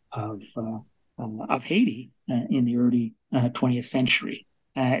 occupation of Haiti in the early 20th century.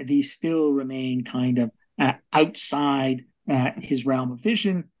 These still remain kind of outside his realm of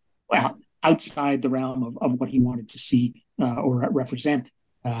vision, well, outside the realm of what he wanted to see or represent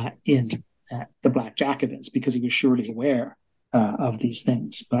in the Black Jacobins, because he was surely aware of these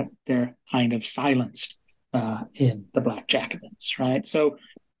things, but they're kind of silenced in the Black Jacobins, right? So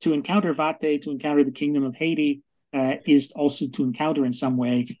to encounter Vate, to encounter the Kingdom of Haiti, is also to encounter in some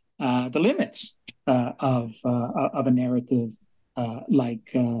way the limits of a narrative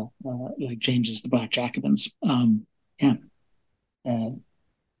like James's The Black Jacobins. Yeah.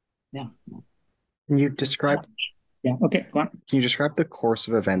 Yeah. Can you describe? Yeah. Okay. Go on. Can you describe the course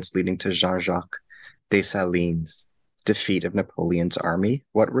of events leading to Jean-Jacques Dessalines' defeat of Napoleon's army?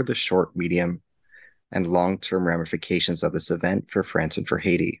 What were the short, medium, and long-term ramifications of this event for France and for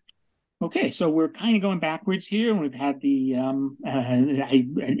Haiti? Okay, so we're kind of going backwards here. We've had the,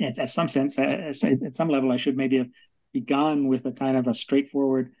 at some sense, at some level, I should maybe have begun with a kind of a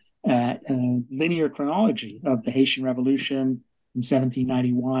straightforward linear chronology of the Haitian Revolution from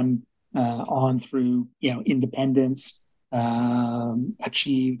 1791 on through, independence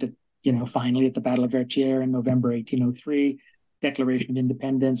achieved, finally at the Battle of Vertières in November 1803. Declaration of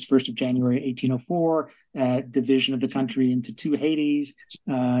Independence, 1st of January, 1804, division of the country into two Haitis,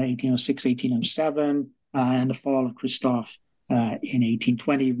 1806, 1807, and the fall of Christophe in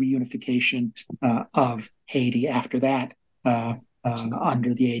 1820, reunification of Haiti after that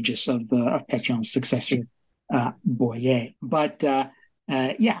under the aegis of Pétion's successor, Boyer. But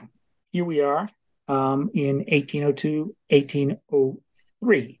here we are in 1802,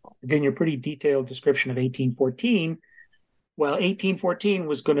 1803. Again, your pretty detailed description of 1814. Well, 1814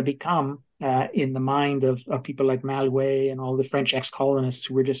 was going to become, in the mind of people like Malouet and all the French ex-colonists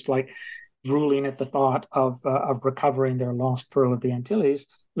who were just like drooling at the thought of recovering their lost pearl of the Antilles,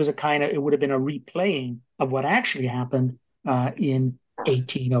 it would have been a replaying of what actually happened in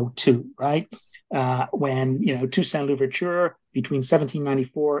 1802, right? When, Toussaint Louverture between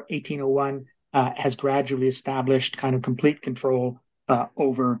 1794, 1801 has gradually established kind of complete control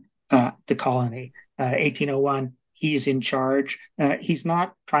over the colony. 1801, he's in charge. He's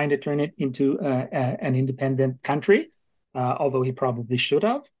not trying to turn it into an independent country, although he probably should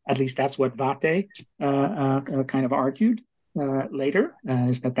have. At least that's what Vate kind of argued later,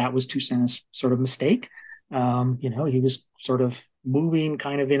 is that was Toussaint's sort of mistake. He was sort of moving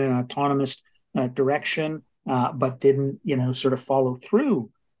kind of in an autonomous direction, but didn't, sort of follow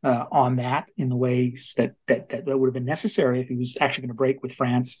through on that in the ways that would have been necessary if he was actually going to break with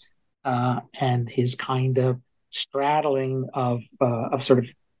France, and his kind of straddling of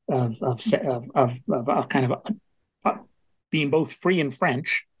being both free and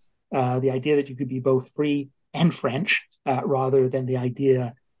French, the idea that you could be both free and French, rather than the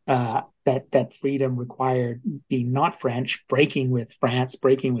idea that freedom required being not French, breaking with France,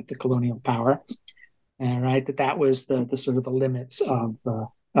 breaking with the colonial power, right? That was the sort of the limits of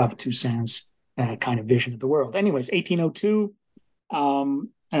Toussaint's kind of vision of the world. Anyways, 1802.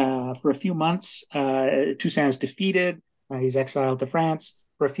 For a few months, Toussaint is defeated. He's exiled to France.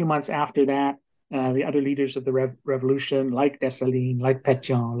 For a few months after that, the other leaders of the revolution, like Dessalines, like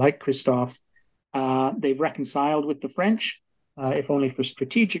Pétion, like Christophe, they've reconciled with the French, if only for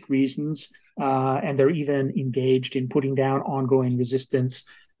strategic reasons, and they're even engaged in putting down ongoing resistance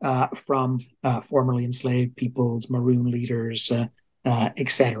from formerly enslaved peoples, maroon leaders,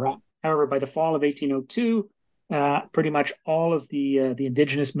 etc. However, by the fall of 1802, pretty much all of the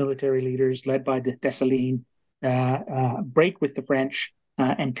indigenous military leaders, led by the Dessalines, break with the French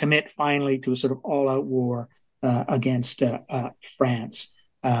and commit finally to a sort of all-out war against France.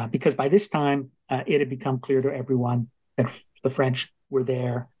 Because by this time, it had become clear to everyone that the French were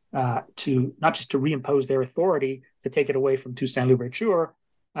there to not just to reimpose their authority, to take it away from Toussaint Louverture,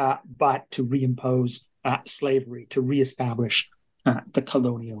 but to reimpose slavery, to reestablish the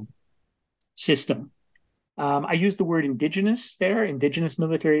colonial system. I use the word indigenous there, indigenous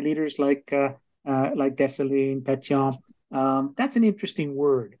military leaders like Dessalines, Pétion. That's an interesting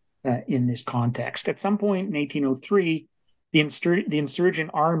word in this context. At some point in 1803, the insurgent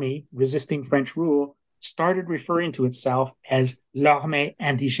army resisting French rule started referring to itself as l'Armée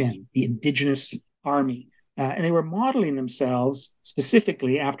indigène, the indigenous army. And they were modeling themselves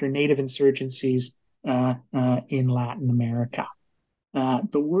specifically after native insurgencies in Latin America.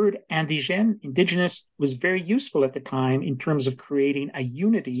 The word indigène, indigenous, was very useful at the time in terms of creating a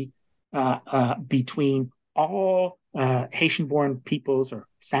unity between all Haitian-born peoples or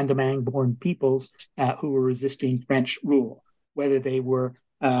Saint-Domingue-born peoples who were resisting French rule, whether they were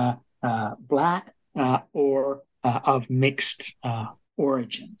Black or of mixed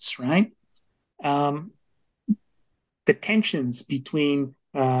origins, right? The tensions between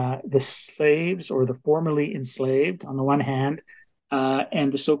the slaves or the formerly enslaved on the one hand,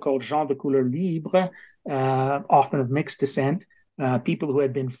 and the so-called gens de couleur libre, often of mixed descent, people who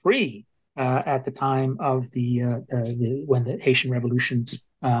had been free at the time of when the Haitian Revolution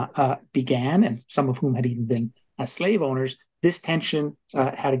began, and some of whom had even been slave owners. this tension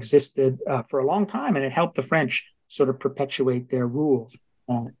had existed for a long time, and it helped the French sort of perpetuate their rule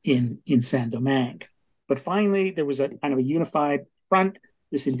in Saint-Domingue. But finally, there was a kind of a unified front,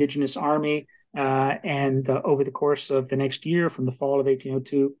 this indigenous army, and over the course of the next year, from the fall of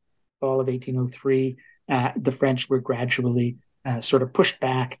 1802, fall of 1803, the French were gradually sort of pushed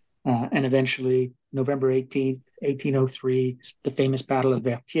back, and eventually, November 18th, 1803, the famous Battle of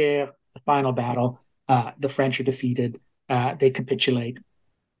Vertières, the final battle, the French are defeated, they capitulate,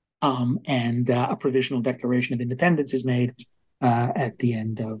 and a provisional declaration of independence is made at the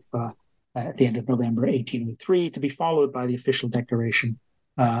end of November 1803, to be followed by the official declaration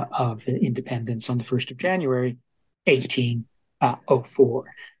of independence on the 1st of January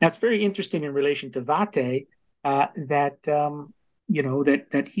 1804. Now, it's very interesting in relation to Vate that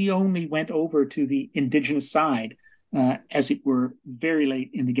he only went over to the indigenous side, as it were, very late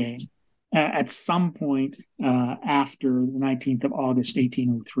in the game. At some point after the 19th of August,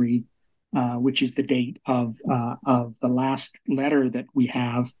 1803, which is the date of the last letter that we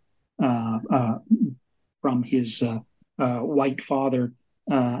have from his white father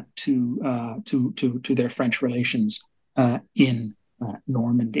to their French relations in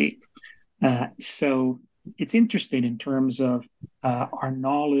Normandy. So it's interesting in terms of our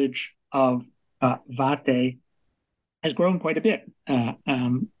knowledge of Vate has grown quite a bit,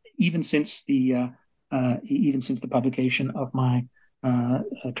 even since the publication of my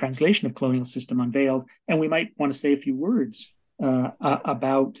translation of Colonial System Unveiled. And we might want to say a few words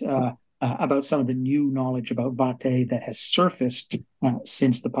about some of the new knowledge about Vate that has surfaced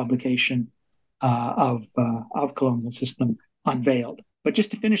since the publication of Colonial System Unveiled. But just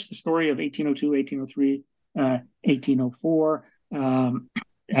to finish the story of 1802, 1803, 1804,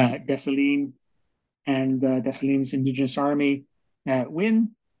 Dessalines and Dessalines' indigenous army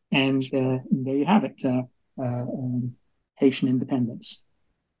win, and there you have it, Haitian independence.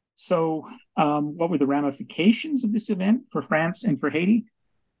 So what were the ramifications of this event for France and for Haiti?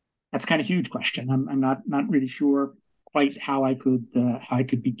 That's kind of a huge question. I'm not really sure quite how I could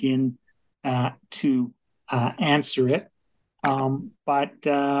begin to answer it.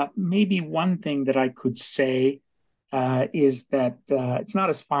 But maybe one thing that I could say is that it's not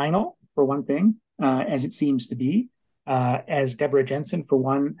as final, for one thing, as it seems to be. As Deborah Jensen, for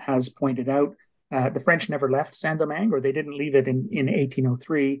one, has pointed out, the French never left Saint-Domingue, or they didn't leave it in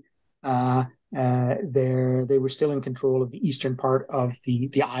 1803. They were still in control of the eastern part of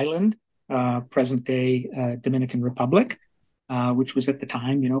the island, present-day Dominican Republic, which was at the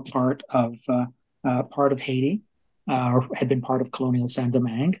time, part of Haiti, or had been part of colonial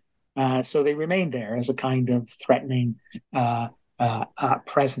Saint-Domingue. So they remained there as a kind of threatening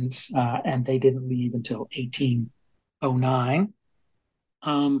presence, and they didn't leave until 1809.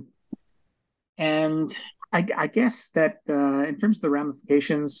 And I guess that in terms of the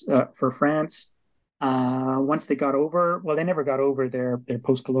ramifications for France, once they got over, well, they never got over their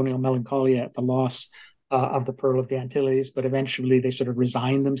post-colonial melancholia at the loss of the Pearl of the Antilles, but eventually they sort of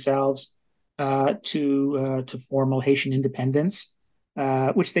resigned themselves to formal Haitian independence,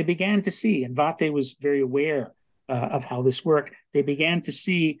 which they began to see. And Vate was very aware of how this worked. They began to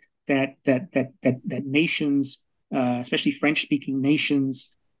see that nations, especially French-speaking nations,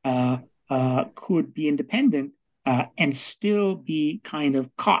 could be independent and still be kind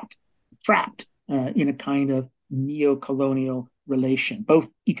of trapped in a kind of neo-colonial relation, both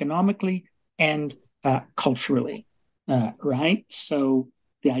economically and culturally, right? So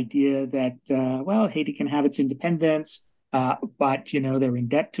the idea that, Haiti can have its independence, but, they're in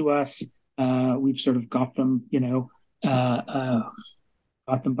debt to us. We've sort of got them,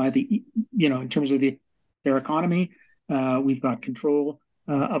 got them by the, in terms of their economy. We've got control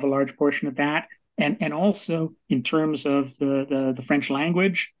of a large portion of that. And also in terms of the French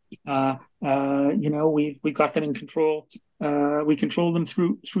language, we've got them in control. We control them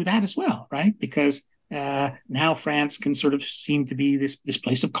through that as well, right? Because now France can sort of seem to be this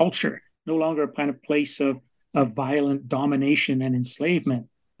place of culture, no longer a kind of place of violent domination and enslavement,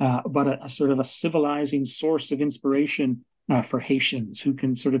 but a sort of a civilizing source of inspiration for Haitians who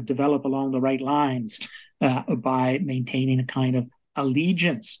can sort of develop along the right lines by maintaining a kind of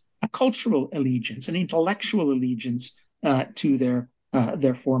allegiance, a cultural allegiance, an intellectual allegiance to their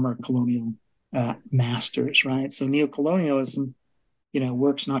former colonial masters, right? So neocolonialism,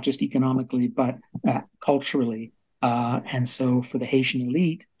 works not just economically but culturally, and so for the Haitian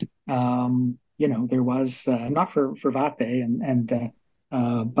elite, there was not for Vate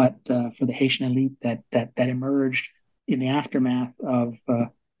but for the Haitian elite that emerged in the aftermath of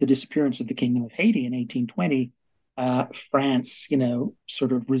the disappearance of the Kingdom of Haiti in 1820. France,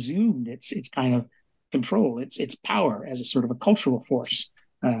 sort of resumed its kind of control, its power as a sort of a cultural force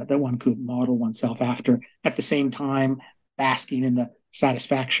that one could model oneself after, at the same time basking in the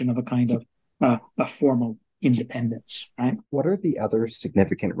satisfaction of a kind of a formal independence, right? What are the other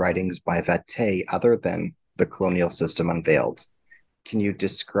significant writings by Vatté other than The Colonial System Unveiled? Can you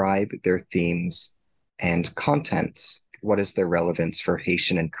describe their themes and contents? What is their relevance for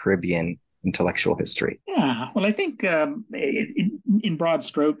Haitian and Caribbean intellectual history? Yeah, well, I think in broad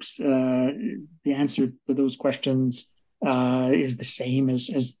strokes, the answer to those questions is the same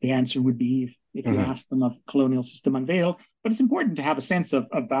as the answer would be if you asked them of Colonial System Unveiled. But it's important to have a sense of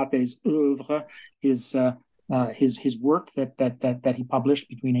Vatté's oeuvre, his work that he published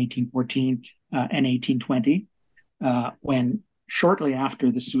between 1814 and 1820, when shortly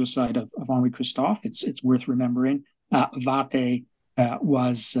after the suicide of Henri Christophe. It's worth remembering, Vatté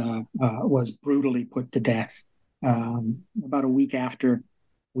was brutally put to death about a week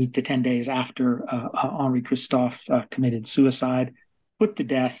to 10 days after Henri Christophe committed suicide, put to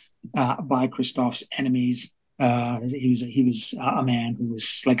death by Christophe's enemies. He was a man who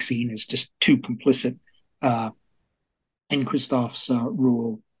was like seen as just too complicit in Christophe's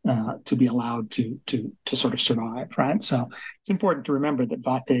rule to be allowed to sort of survive, right? So it's important to remember that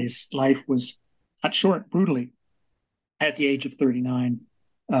Vatté's life was cut short brutally at the age of 39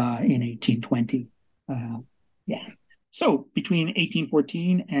 in 1820. So between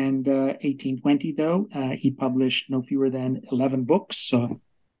 1814 and 1820, though, he published no fewer than 11 books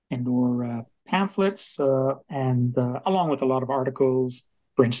and/or pamphlets, and along with a lot of articles,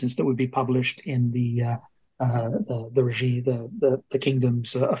 for instance, that would be published in the Régie, the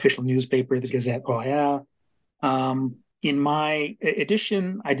kingdom's official newspaper, the Gazette Royale. In my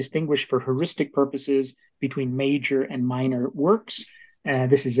edition, I distinguish for heuristic purposes between major and minor works.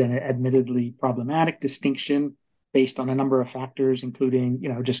 This is an admittedly problematic distinction based on a number of factors, including,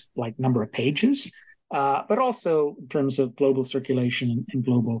 just like number of pages, but also in terms of global circulation and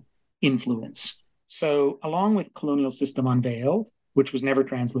global influence. So along with Colonial System Unveiled, which was never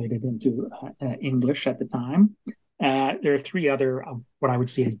translated into English at the time, there are three other what I would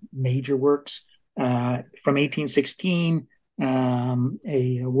say as major works. From 1816,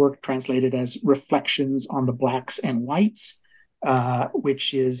 a work translated as Reflections on the Blacks and Whites,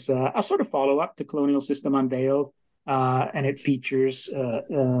 which is a sort of follow-up to Colonial System Unveiled, and it features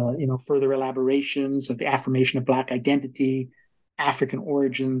further elaborations of the affirmation of Black identity, African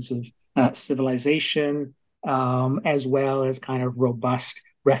origins of civilization, as well as kind of robust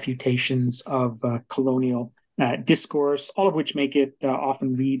refutations of colonial discourse, all of which make it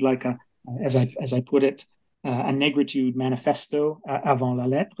often read like as I put it, a Negritude manifesto avant la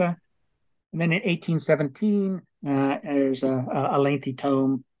lettre. And then in 1817, there's a lengthy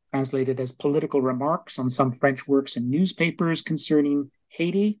tome translated as Political Remarks on Some French Works and Newspapers Concerning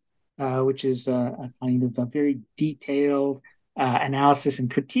Haiti, which is a kind of a very detailed analysis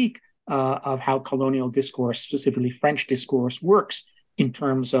and critique of how colonial discourse, specifically French discourse, works in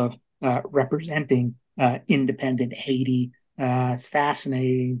terms of representing independent Haiti. It's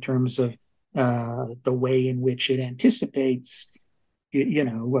fascinating in terms of the way in which it anticipates,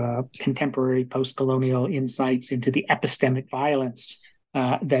 contemporary post-colonial insights into the epistemic violence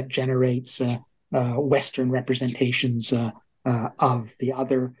that generates Western representations of the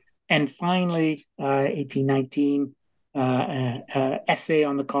other. And finally, 1819, essay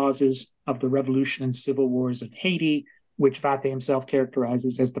on the causes of the revolution and civil wars of Haiti, which Vatté himself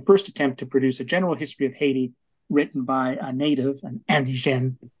characterizes as the first attempt to produce a general history of Haiti written by a native, an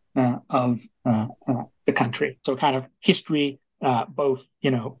indigène of the country. So kind of history, both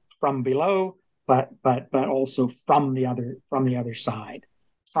from below, but also from the other side,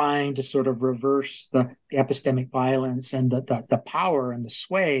 trying to sort of reverse the epistemic violence and the power and the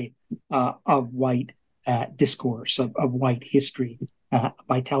sway of white discourse, of white history,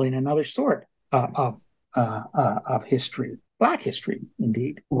 by telling another sort of history, Black history,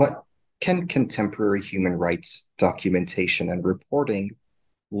 indeed. What can contemporary human rights documentation and reporting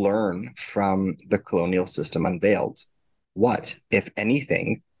learn from the Colonial System Unveiled? What, if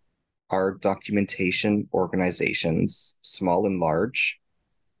anything, are documentation organizations, small and large,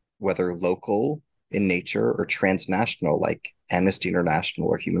 whether local in nature or transnational like Amnesty International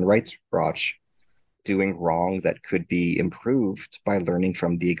or Human Rights Watch, doing wrong that could be improved by learning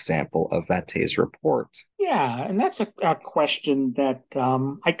from the example of Vatté's report? Yeah, and that's a question that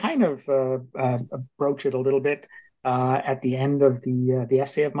I kind of broach it a little bit at the end of the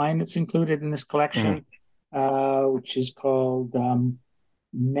essay of mine that's included in this collection, which is called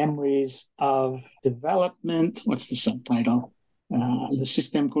Memories of Development. What's the subtitle? Le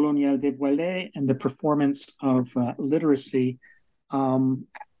Système Colonial Dévoilé and the Performance of Literacy.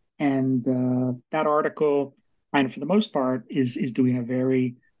 that article, kind of for the most part, is doing a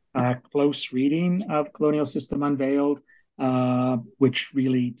very close reading of Colonial System Unveiled, which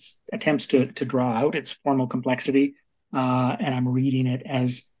really attempts to draw out its formal complexity. And I'm reading it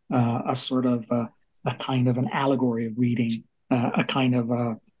as a sort of a kind of an allegory of reading, a kind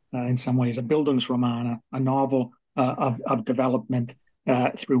of in some ways a Bildungsroman, a novel of development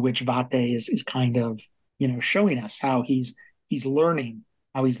through which Vate is kind of showing us how he's learning,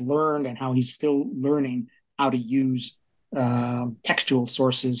 how he's learned, and how he's still learning how to use textual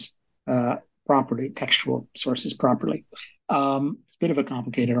sources properly. It's a bit of a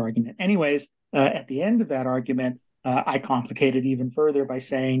complicated argument. Anyways, at the end of that argument, I complicate it even further by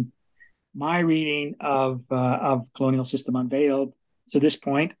saying my reading of Colonial System Unveiled to this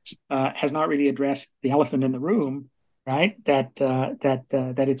point has not really addressed the elephant in the room, right? That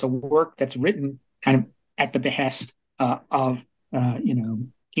it's a work that's written kind of at the behest of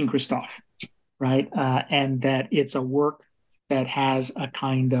King Christoph, right? And that it's a work that has a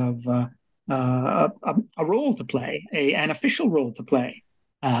kind of a role to play, an official role to play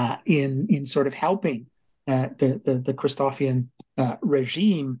in sort of helping the Christophian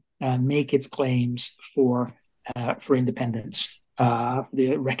regime make its claims for independence,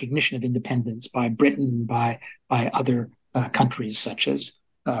 the recognition of independence by Britain, by other countries such as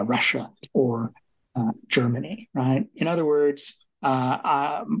Russia or Germany, right? In other words,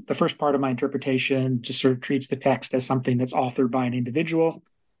 the first part of my interpretation just sort of treats the text as something that's authored by an individual.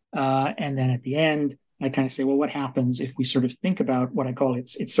 And then at the end, I kind of say, well, what happens if we sort of think about what I call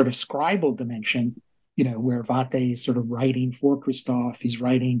its sort of scribal dimension, where Vate is sort of writing for Christoph, he's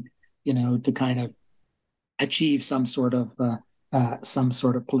writing, to kind of achieve some sort of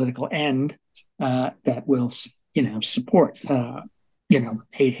political end that will, support,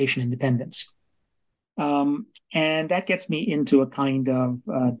 Haitian independence. And that gets me into a kind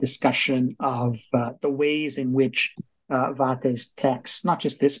of discussion of the ways in which Vate's texts, not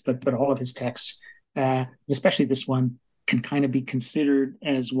just this, but all of his texts, especially this one, can kind of be considered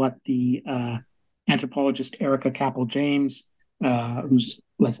as what the anthropologist Erica Capel-James, who's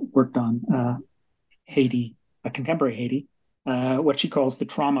worked on Haiti, contemporary Haiti, what she calls the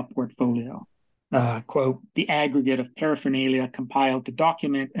trauma portfolio. Quote, the aggregate of paraphernalia compiled to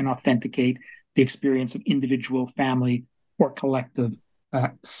document and authenticate the experience of individual, family, or collective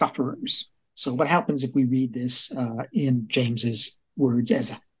sufferers. So what happens if we read this in James's words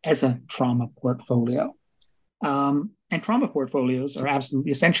as a trauma portfolio? And trauma portfolios are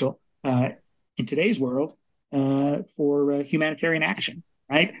absolutely essential in today's world for humanitarian action,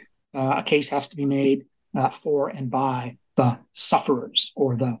 right? A case has to be made for and by the sufferers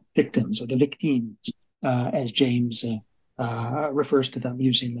or the victims or the victims, as James refers to them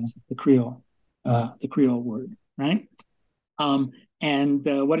using the Creole word, right? And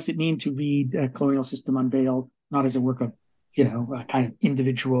what does it mean to read Colonial System Unveiled not as a work of, a kind of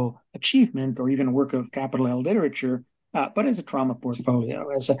individual achievement or even a work of capital L literature, but as a trauma portfolio,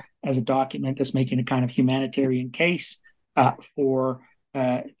 as a document that's making a kind of humanitarian case for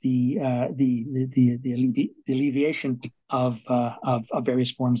the alleviation of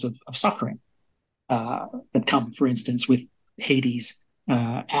various forms of suffering that come, for instance, with Haiti's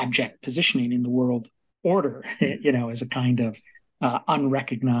abject positioning in the world order, as a kind of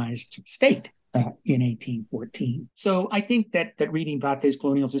unrecognized state in 1814. So I think that reading Vate's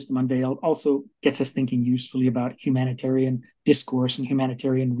Colonial System Unveiled also gets us thinking usefully about humanitarian discourse and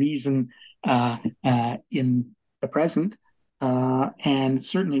humanitarian reason in the present. And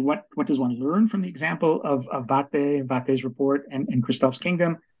certainly what does one learn from the example of Vate's report and Christophe's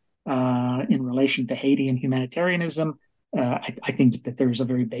kingdom in relation to Haiti and humanitarianism? I think that there's a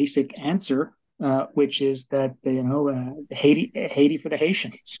very basic answer, which is that Haiti for the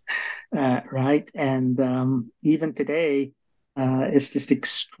Haitians, right? And even today, it's just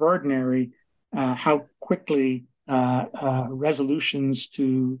extraordinary how quickly resolutions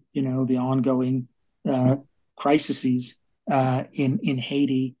to the ongoing crises in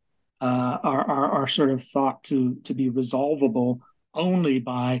Haiti are sort of thought to be resolvable only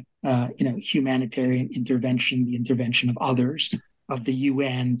by humanitarian intervention, the intervention of others, of the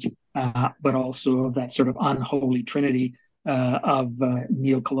UN, but also of that sort of unholy trinity of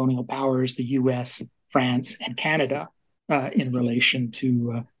neocolonial powers, the US, France, and Canada, in relation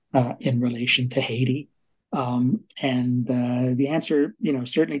to Haiti. And the answer,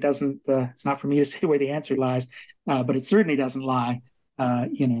 certainly doesn't. It's not for me to say where the answer lies, but it certainly doesn't lie,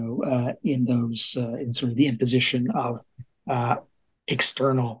 in those in sort of the imposition of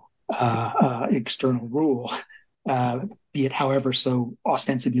external rule, be it however so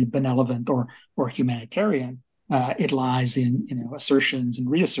ostensibly benevolent or humanitarian. it lies in assertions and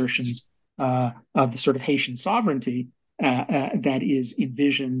reassertions of the sort of Haitian sovereignty that is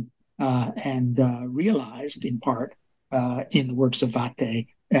envisioned and realized in part in the works of Vathey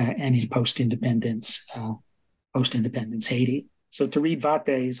and in post-independence Haiti. So to read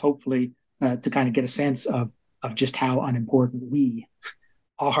Vathey is hopefully to kind of get a sense of just how unimportant we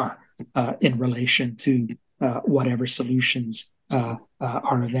are in relation to whatever solutions are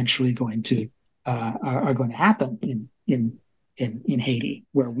eventually going to happen in Haiti,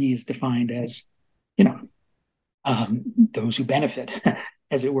 where we is defined as those who benefit,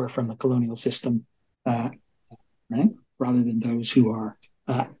 as it were, from the colonial system, right? Rather than those who are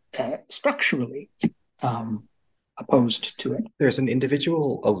structurally opposed to it. There's an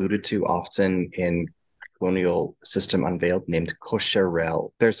individual alluded to often in Colonial System Unveiled named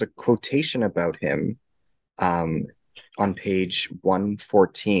Cocherel. There's a quotation about him on page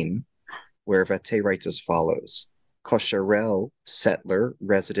 114, where Vathey writes as follows: Cocherel, settler,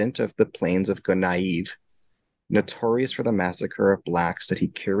 resident of the plains of Gonaïves, notorious for the massacre of blacks that he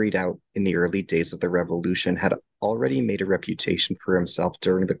carried out in the early days of the revolution, had already made a reputation for himself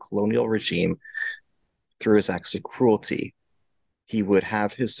during the colonial regime through his acts of cruelty. He would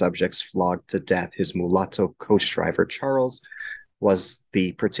have his subjects flogged to death. His mulatto coach driver, Charles, was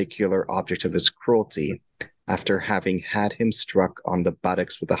the particular object of his cruelty. After having had him struck on the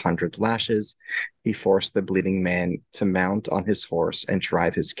buttocks with 100 lashes, he forced the bleeding man to mount on his horse and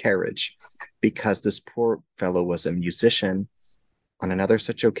drive his carriage. Because this poor fellow was a musician, on another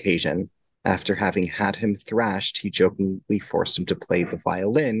such occasion, after having had him thrashed, he jokingly forced him to play the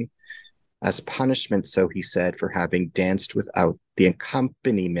violin, as punishment, so he said, for having danced without the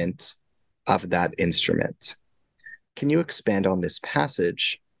accompaniment of that instrument. Can you expand on this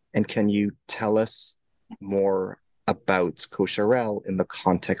passage, and can you tell us more about Cocherel in the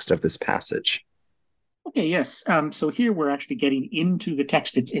context of this passage? Okay, yes. So here we're actually getting into the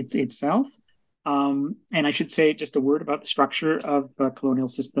text itself. And I should say just a word about the structure of Colonial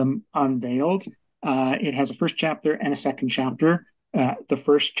System Unveiled. It has a first chapter and a second chapter. The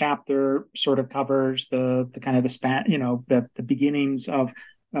first chapter sort of covers the kind of the beginnings of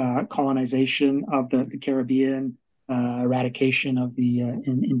colonization of the Caribbean, eradication of the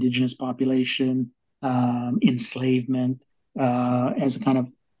indigenous population, enslavement as a kind of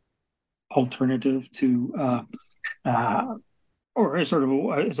alternative to or as sort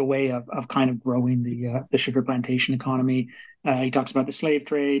of as a way of kind of growing the sugar plantation economy. He talks about the slave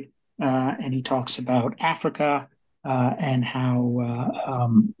trade, and he talks about Africa and how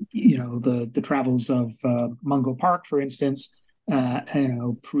the travels of Mungo Park, for instance,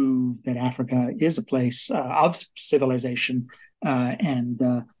 prove that Africa is a place of civilization and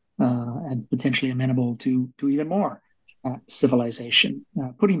potentially amenable to even more civilization,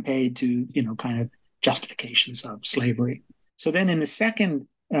 putting paid to kind of justifications of slavery. So then in the second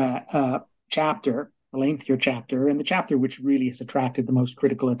chapter, the lengthier chapter, and the chapter which really has attracted the most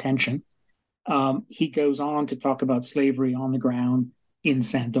critical attention, he goes on to talk about slavery on the ground in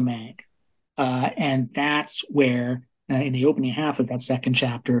Saint-Domingue. And that's where, in the opening half of that second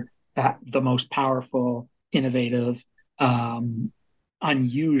chapter, the most powerful, innovative,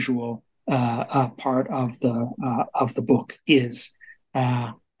 unusual part of the book is.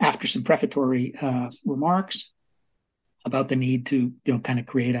 After some prefatory remarks about the need to kind of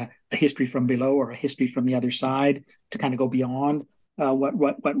create a history from below or a history from the other side to kind of go beyond what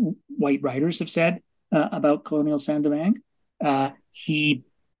white writers have said about colonial Saint-Domingue, he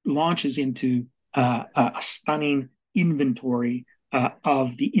launches into a stunning inventory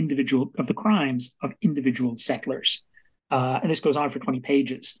of the crimes of individual settlers, and this goes on for 20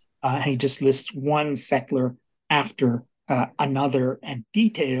 pages. And he just lists one settler after another and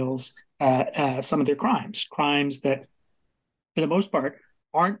details some of their crimes that, for the most part,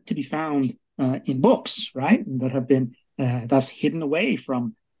 aren't to be found in books, right? And that have been thus hidden away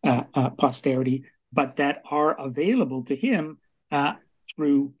from posterity, but that are available to him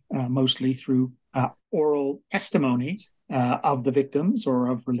mostly through oral testimony of the victims or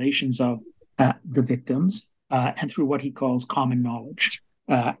of relations of the victims, and through what he calls common knowledge,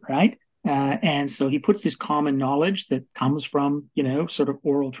 right? And so he puts this common knowledge that comes from, sort of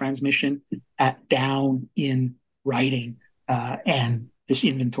oral transmission down in writing, and this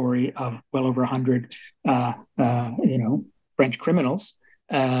inventory of well over 100, French criminals,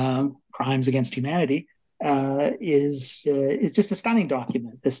 crimes against humanity, is just a stunning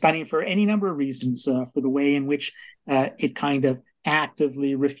document. It's stunning for any number of reasons, for the way in which it kind of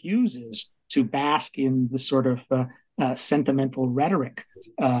actively refuses to bask in the sort of sentimental rhetoric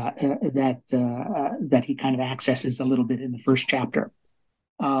that he kind of accesses a little bit in the first chapter.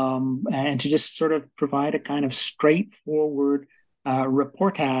 and to just sort of provide a kind of straightforward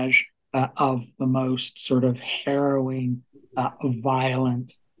reportage of the most sort of harrowing,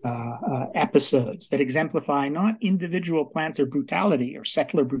 violent episodes that exemplify not individual planter brutality or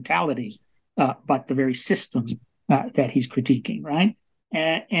settler brutality, but the very system that he's critiquing, right?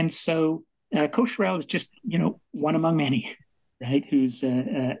 And so Cocherel is just, one among many, right? Who's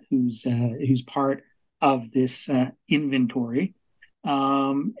part of this inventory.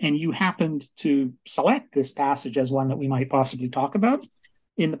 And you happened to select this passage as one that we might possibly talk about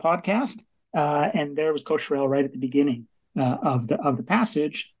in the podcast. And there was Cocherel right at the beginning of the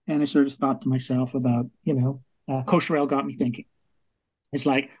passage. And I sort of thought to myself about, Cocherel got me thinking. It's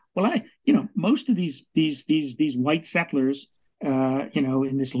like, well, most of these white settlers,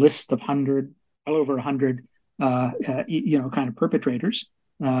 in this list of well over 100, kind of perpetrators,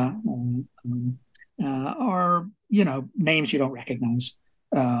 are, names you don't recognize,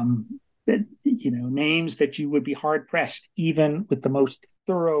 names that you would be hard pressed, even with the most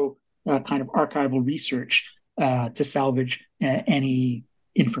thorough kind of archival research, to salvage any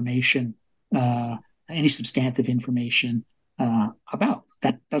information, any substantive information about.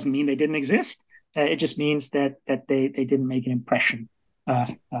 That doesn't mean they didn't exist. It just means that they didn't make an impression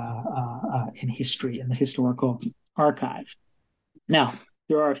in history, in the historical archive. Now,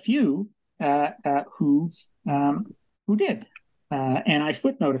 there are a few who did, and I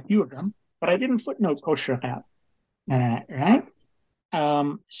footnote a few of them, but I didn't footnote Cocherel. Right?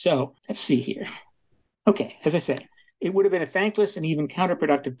 So let's see here. Okay, as I said, it would have been a thankless and even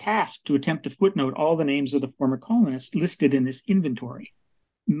counterproductive task to attempt to footnote all the names of the former colonists listed in this inventory,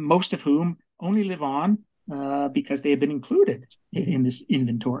 most of whom only live on because they have been included in this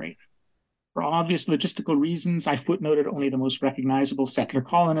inventory. For obvious logistical reasons, I footnoted only the most recognizable settler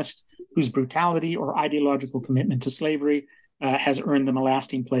colonists whose brutality or ideological commitment to slavery has earned them a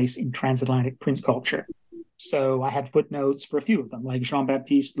lasting place in transatlantic print culture. So I had footnotes for a few of them, like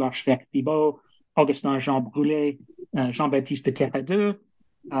Jean-Baptiste L'Archevêque Thibault, Augustin Jean Brulé, Jean-Baptiste de Quéradeux,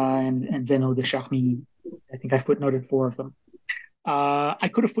 and Venot de Charmilly. I think I footnoted 4 of them. I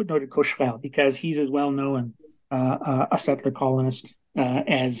could have footnoted Cocherel because he's as well known a settler colonist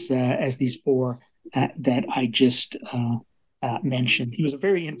as these 4 that I just mentioned. He was a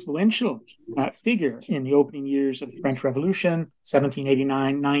very influential figure in the opening years of the French Revolution,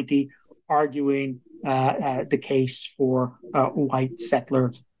 1789-90, arguing the case for white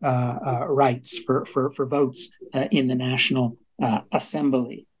settler rights for votes in the National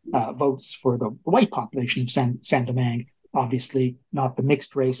Assembly, votes for the white population of Saint-Domingue, obviously not the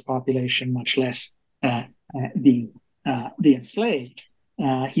mixed race population, much less the enslaved.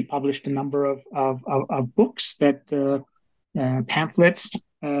 He published a number of books pamphlets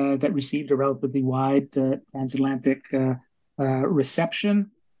that received a relatively wide transatlantic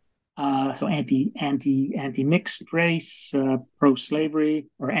reception. So anti-mixed race, pro-slavery,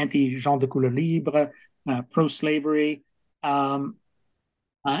 or anti-gens de couleur libre, pro-slavery, and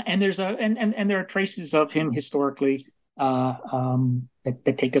there are traces of him historically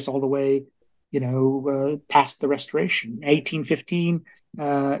that take us all the way, past the Restoration. 1815,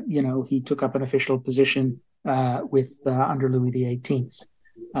 he took up an official position under Louis XVIII,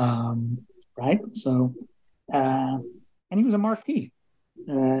 right? So, and he was a marquis.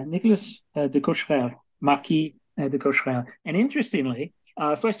 Nicolas de Cocherel, Marquis de Cocherel. And interestingly,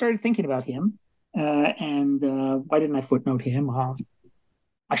 so I started thinking about him, and why didn't I footnote him?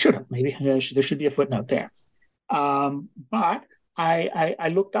 I should have, maybe. There should be a footnote there. But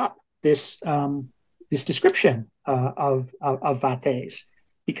I looked up this description of Vathès,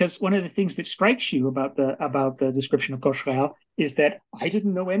 because one of the things that strikes you about the description of Cocherel is that I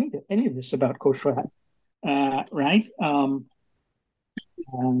didn't know any of this about Cocherel, right?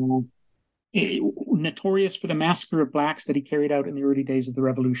 Notorious for the massacre of blacks that he carried out in the early days of the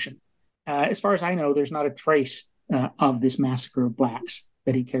Revolution. As far as I know, there's not a trace of this massacre of blacks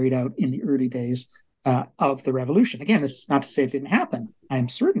that he carried out in the early days of the Revolution. Again, this is not to say it didn't happen. I am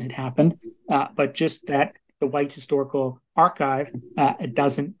certain it happened, but just that the white historical archive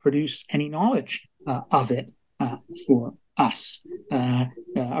doesn't produce any knowledge of it for us. A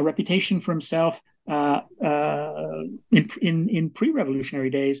reputation for himself in pre-revolutionary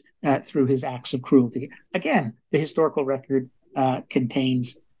days through his acts of cruelty. Again, the historical record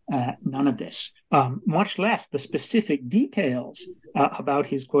contains none of this, much less the specific details about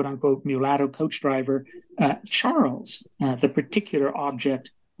his quote-unquote mulatto coach driver, Charles, the particular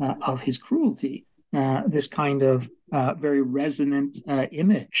object of his cruelty, this kind of very resonant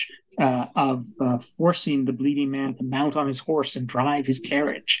image of forcing the bleeding man to mount on his horse and drive his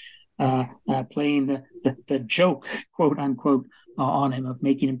carriage. playing the joke, quote unquote, on him, of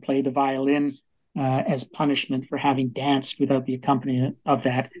making him play the violin as punishment for having danced without the accompaniment of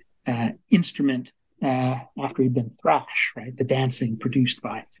that instrument after he'd been thrashed, right? The dancing produced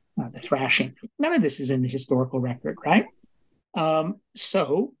by the thrashing. None of this is in the historical record, right?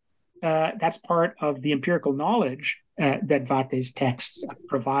 So that's part of the empirical knowledge that Vate's text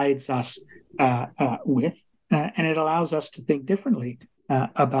provides us with, and it allows us to think differently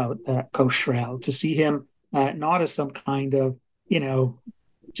about Cocherel, to see him not as some kind of,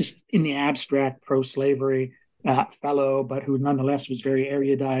 just in the abstract pro-slavery fellow, but who nonetheless was very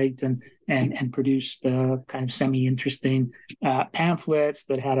erudite and produced kind of semi-interesting pamphlets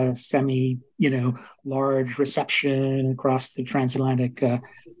that had a large reception across the transatlantic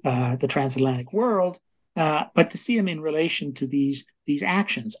world. But to see him in relation to these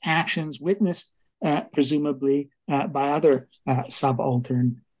actions witnessed presumably by other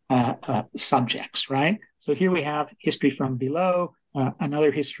subaltern subjects, right? So here we have history from below,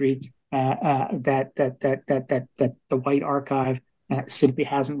 another history that the White Archive simply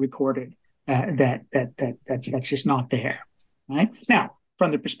hasn't recorded. That's just not there, right? Now,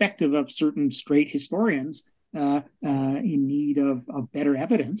 from the perspective of certain straight historians in need of better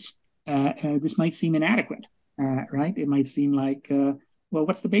evidence, this might seem inadequate, right? It might seem like, well,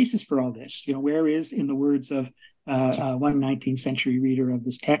 what's the basis for all this? Where is, in the words of one 19th century reader of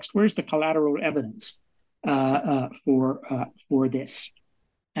this text, where's the collateral evidence for this?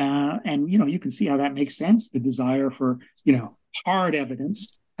 And you can see how that makes sense, the desire for hard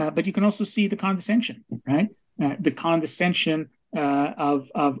evidence, but you can also see the condescension, right? The condescension of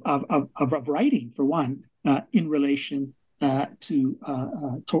writing, for one, in relation to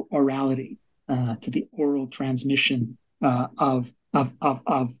orality, to the oral transmission of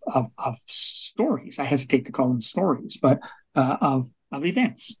stories. I hesitate to call them stories, but of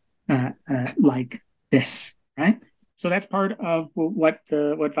events like this, right? So that's part of what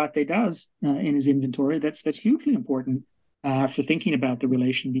Vate does in his inventory. That's hugely important for thinking about the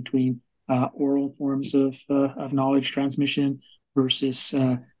relation between oral forms of knowledge transmission versus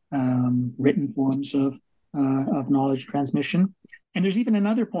written forms of knowledge transmission. And there's even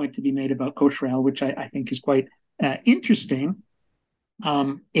another point to be made about Cocherel, which I think is quite interesting.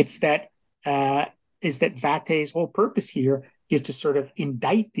 It's that Vate's whole purpose here is to sort of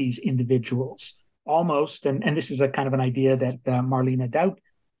indict these individuals, almost, and this is a kind of an idea that Marlene Doubt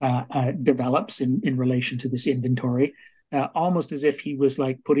develops in relation to this inventory, almost as if he was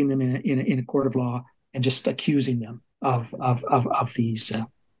like putting them in a court of law and just accusing them of these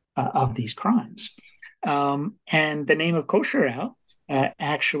crimes. And the name of Cocherel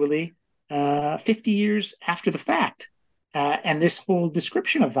actually 50 years after the fact, and this whole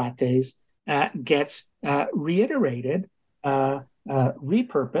description of Vate's gets reiterated,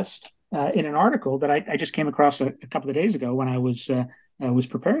 repurposed in an article that I just came across a couple of days ago when I was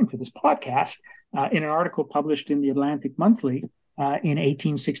preparing for this podcast, in an article published in the Atlantic Monthly in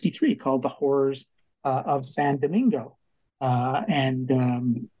 1863 called "The Horrors of San Domingo,"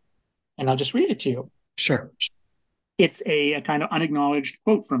 and I'll just read it to you. Sure. It's a kind of unacknowledged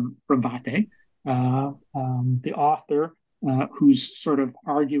quote from Vate, the author, who's sort of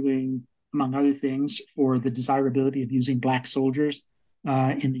arguing, among other things, for the desirability of using black soldiers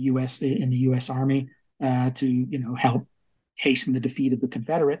in the U.S. Army to help hasten the defeat of the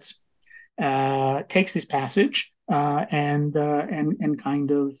Confederates. Takes this passage and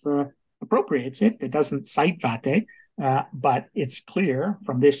kind of appropriates it. It doesn't cite Vate, but it's clear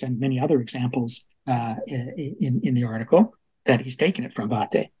from this and many other examples in the article that he's taken it from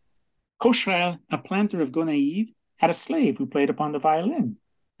Vate. Cocherel, a planter of Gonaïves, had a slave who played upon the violin.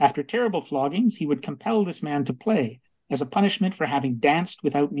 After terrible floggings, he would compel this man to play as a punishment for having danced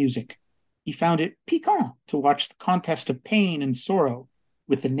without music. He found it piquant to watch the contest of pain and sorrow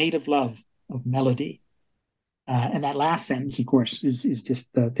with the native love of melody. And that last sentence, of course, is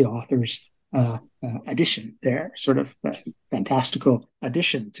just the author's addition there, sort of fantastical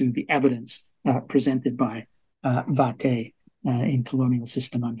addition to the evidence presented by Vate in Colonial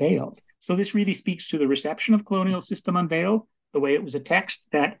System Unveiled. So this really speaks to the reception of Colonial System Unveiled, the way it was a text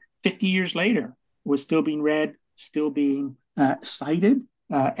that 50 years later was still being read, still being cited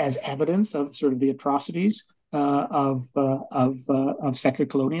as evidence of sort of the atrocities of settler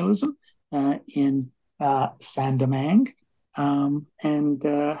colonialism in Saint-Domingue, and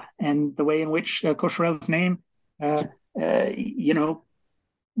the way in which Cocherel's name,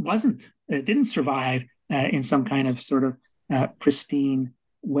 didn't survive in some kind of sort of pristine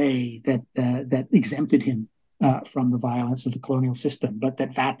way that exempted him from the violence of the colonial system, but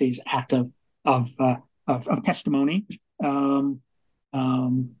that Vate's act of testimony,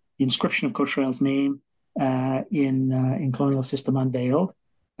 inscription of Cocherel's name in Colonial System Unveiled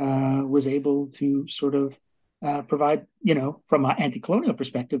was able to sort of provide, from an anti-colonial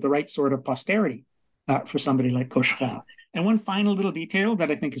perspective, the right sort of posterity for somebody like Cocherel. And one final little detail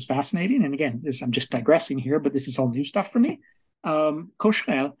that I think is fascinating, and again, I'm just digressing here, but this is all new stuff for me.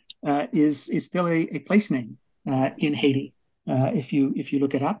 Cocherel is still a place name in Haiti. If you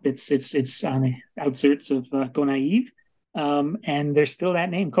look it up, it's on the outskirts of Gonaïves, and there's still that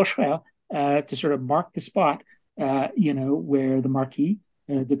name, Cocherel, to sort of mark the spot, where the Marquis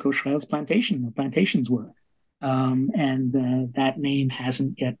de Cocherel's plantations were. And that name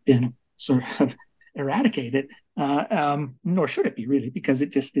hasn't yet been sort of eradicated, nor should it be really, because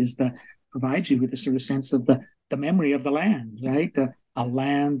it just provides you with a sort of sense of the memory of the land, right? A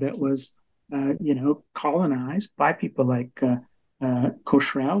land that was, colonized by people like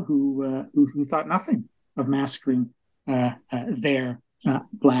Cocherel, who thought nothing of massacring their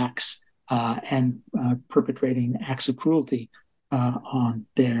blacks and perpetrating acts of cruelty on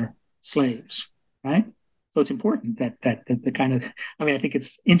their slaves, right? So it's important that the kind of, I think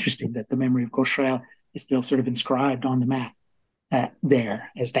it's interesting that the memory of Cocherel is still sort of inscribed on the map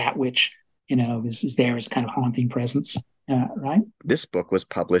there as that which, is there as a kind of haunting presence, right? This book was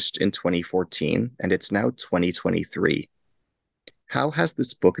published in 2014 and it's now 2023. How has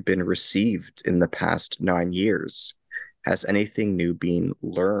this book been received in the past 9 years? Has anything new been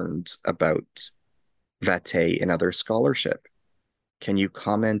learned about Vathey in other scholarship? Can you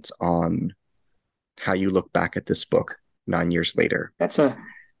comment on how you look back at this book 9 years later? That's a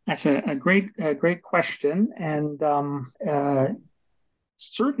great question, and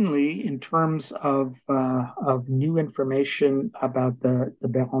certainly in terms of new information about the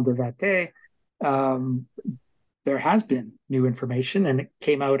Baron de Vathey, there has been new information, and it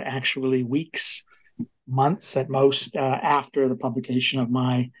came out actually weeks, months at most after the publication of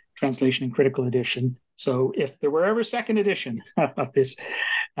my translation and critical edition. So if there were ever a second edition of this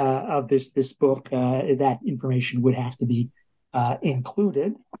book, that information would have to be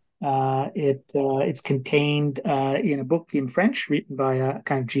included. It's contained in a book in French written by a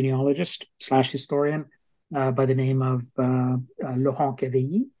kind of genealogist / historian by the name of Laurent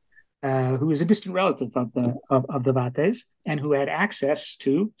Quevilly, who is a distant relative of the Vatheys and who had access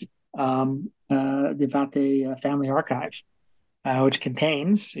to the Vathey family archive, which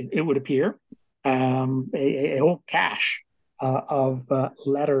contains, it would appear, a whole cache of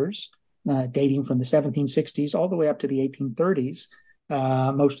letters dating from the 1760s all the way up to the 1830s,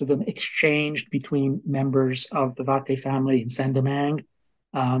 most of them exchanged between members of the Vathey family in Saint-Domingue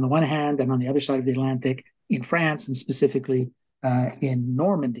on the one hand, and on the other side of the Atlantic in France, and specifically in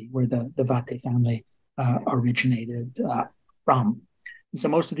Normandy, where the Vathey family originated from. And so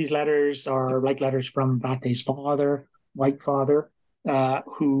most of these letters are like letters from Vathey's father, white father,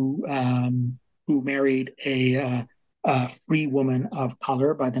 who married a free woman of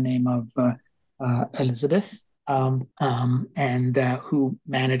color by the name of Elizabeth, and who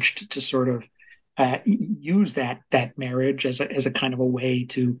managed to sort of use that marriage as a kind of a way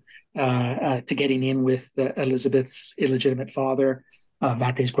to getting in with Elizabeth's illegitimate father,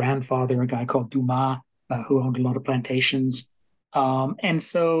 Vathey's grandfather, a guy called Dumas, who owned a lot of plantations. And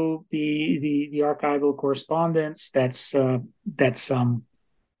so the archival correspondence that's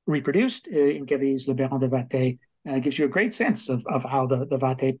reproduced in Quevilly's Le Baron de Vathey gives you a great sense of how the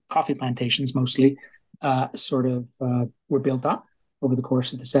Vathey coffee plantations mostly were built up over the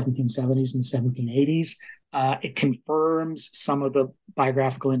course of the 1770s and 1780s. It confirms some of the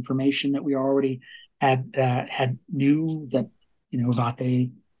biographical information that we already had knew, that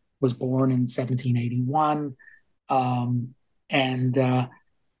Vathey was born in 1781, and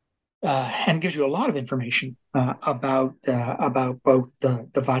gives you a lot of information about both the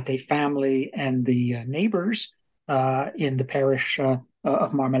Vathey family and the neighbors in the parish of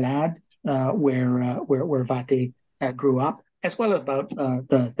Marmelade, where Vathey grew up, as well as about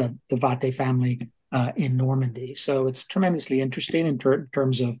the Vathey family in Normandy. So it's tremendously interesting in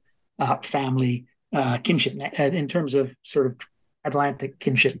terms of family kinship, in terms of sort of Atlantic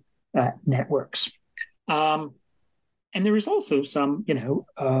kinship networks. And there is also some,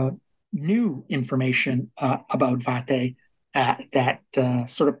 new information about Vathey that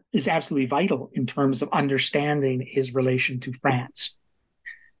sort of is absolutely vital in terms of understanding his relation to France.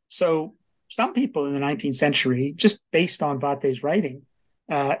 So some people in the 19th century, just based on Vathey's writing,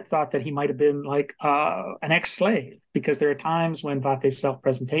 thought that he might have been like an ex-slave, because there are times when Vathey's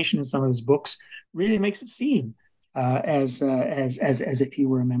self-presentation in some of his books really makes it seem as if he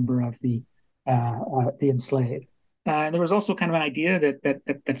were a member of the enslaved. There was also kind of an idea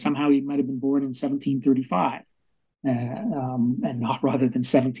that somehow he might have been born in 1735, and not rather than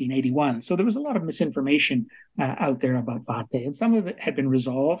 1781. So there was a lot of misinformation out there about Vate, and some of it had been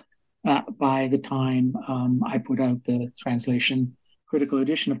resolved by the time I put out the translation critical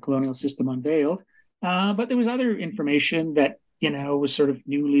edition of Colonial System Unveiled. But there was other information that, was sort of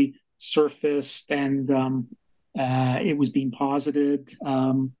newly surfaced, and it was being posited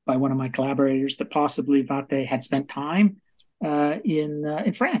by one of my collaborators that possibly Vate had spent time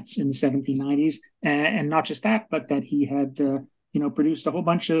in France in the 1790s, and not just that, but that he had produced a whole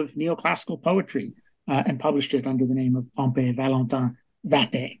bunch of neoclassical poetry and published it under the name of Pompey Valentin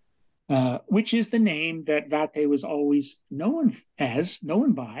Vate, which is the name that Vate was always known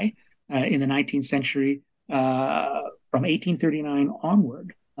by in the 19th century from 1839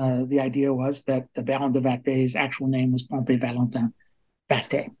 onward. The idea was that the Baron de Vate's actual name was Pompey Valentin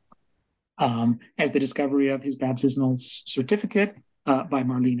Vate. As the discovery of his baptismal certificate by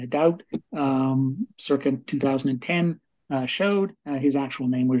Marlene Daut, circa 2010, showed, his actual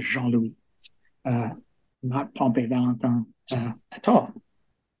name was Jean-Louis, not Pompey Valentin at all.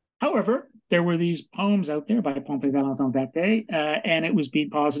 However, there were these poems out there by Pompey Valentin Vate, and it was being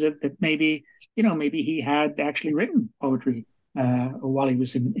posited that maybe he had actually written poetry while he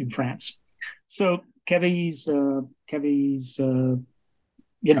was in France. So Kevy's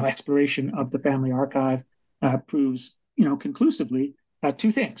exploration of the family archive proves, conclusively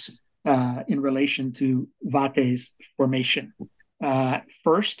two things in relation to Vate's formation.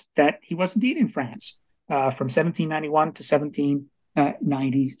 First, that he was indeed in France from 1791 to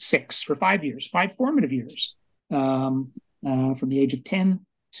 1796 for 5 years, 5 formative years, from the age of 10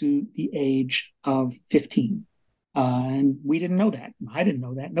 to the age of 15. And we didn't know that. I didn't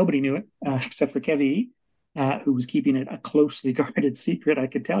know that. Nobody knew it except for Kevy, who was keeping it a closely guarded secret, I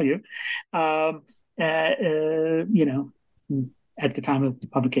could tell you, at the time of the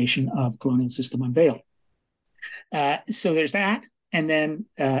publication of Colonial System Unveiled. So there's that. And then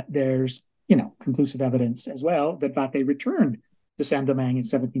there's, conclusive evidence as well that Vate returned to Saint-Domingue in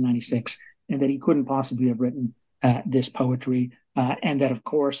 1796, and that he couldn't possibly have written this poetry. And that, of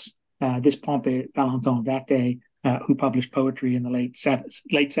course, this Pompey Valentin Vate, who published poetry in the late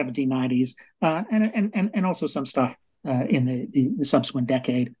 1790s, and also some stuff in the subsequent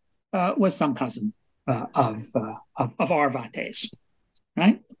decade, was some cousin of our Vates,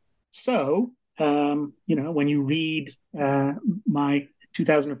 right? So, when you read my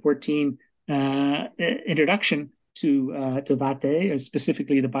 2014 introduction to Vate,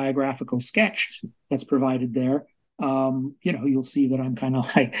 specifically the biographical sketch that's provided there, you'll see that I'm kind of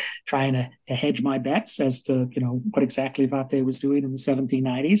like trying to hedge my bets as to, what exactly Vate was doing in the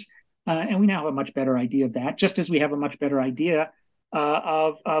 1790s. And we now have a much better idea of that, just as we have a much better idea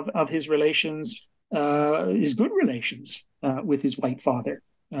of his relations, his good relations with his white father,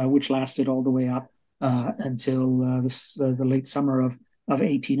 which lasted all the way up until the late summer of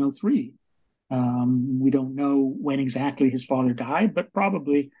 1803. We don't know when exactly his father died, but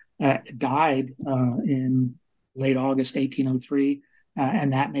probably died in late August 1803,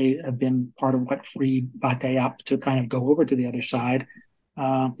 and that may have been part of what freed Vate up to kind of go over to the other side,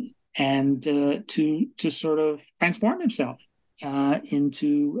 and to sort of transform himself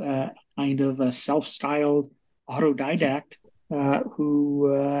into kind of a self-styled autodidact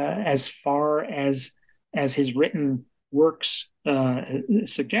who, as far as his written works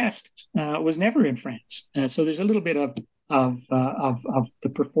suggest, was never in France. So there's a little bit of the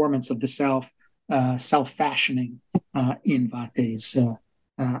performance of the self-fashioning in Vate's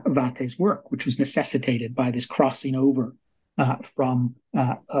work, which was necessitated by this crossing over from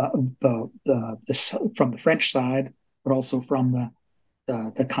the French side, but also from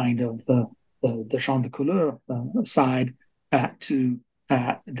the kind of the gens de couleur side to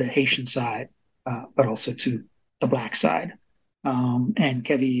the Haitian side, but also to the black side. And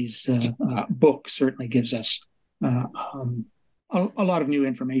Kevy's book certainly gives us a lot of new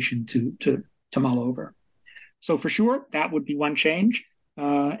information to mull over. So for sure, that would be one change.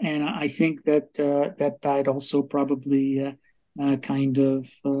 And I think that I'd also probably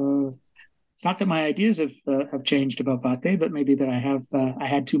it's not that my ideas have changed about Vate, but maybe that I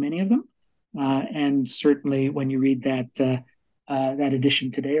had too many of them. And certainly when you read that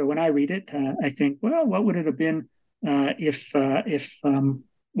edition today, or when I read it, I think, well, what would it have been if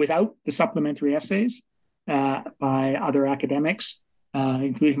without the supplementary essays by other academics,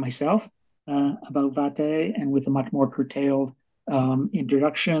 including myself, about Vate, and with a much more curtailed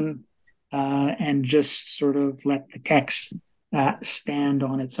introduction, and just sort of let the text stand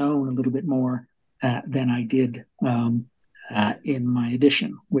on its own a little bit more than I did in my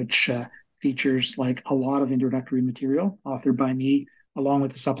edition, which features like a lot of introductory material authored by me along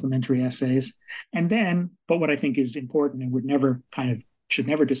with the supplementary essays. And then, but what I think is important and should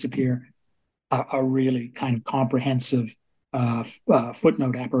never disappear, a really kind of comprehensive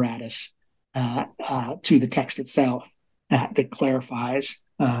footnote apparatus to the text itself that clarifies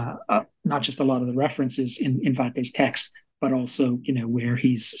not just a lot of the references in Vatté's text, but also, where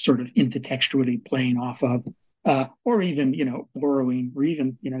he's sort of intertextually playing off of, or even, borrowing, or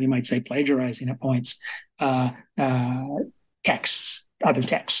even, you might say plagiarizing at points, texts, other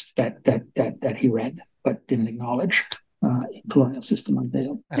texts that he read but didn't acknowledge in Colonial System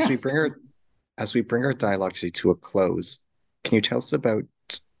Unveiled. As we bring our dialogue to a close, can you tell us about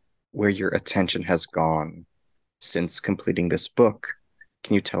where your attention has gone since completing this book?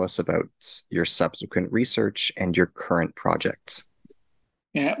 Can you tell us about your subsequent research and your current projects?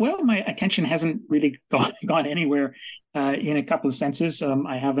 Yeah, well, my attention hasn't really gone anywhere in a couple of senses.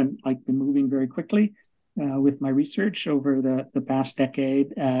 I haven't been moving very quickly with my research over the past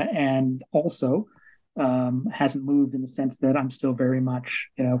decade, and also hasn't moved in the sense that I'm still very much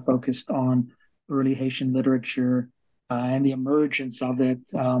focused on early Haitian literature and the emergence of it.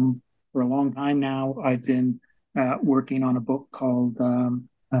 For a long time now, I've been working on a book called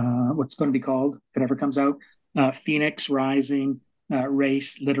what's going to be called, if it ever comes out, Phoenix Rising,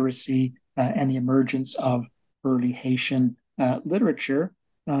 Race, Literacy, and the Emergence of Early Haitian Literature.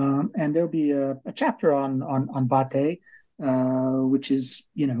 And there'll be a chapter on Vatté, which is,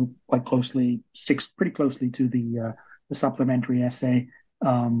 sticks pretty closely to the supplementary essay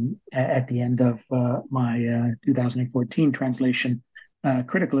at the end of my 2014 translation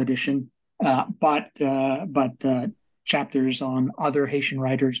critical edition. But chapters on other Haitian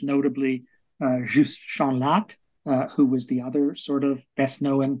writers, notably Juste Chanlat, who was the other sort of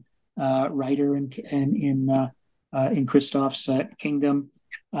best-known writer in Christophe's kingdom,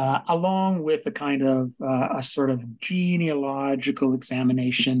 along with a kind of a sort of genealogical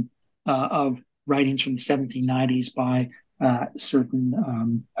examination of writings from the 1790s by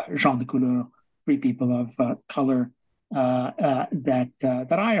certain gens de couleur, free people of color, that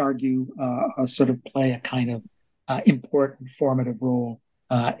I argue sort of play a kind of important formative role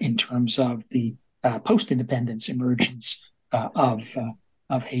in terms of the post-independence emergence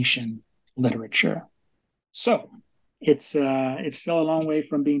of Haitian literature. So it's still a long way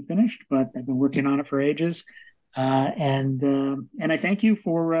from being finished, but I've been working on it for ages, and I thank you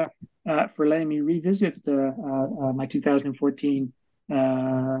for letting me revisit my 2014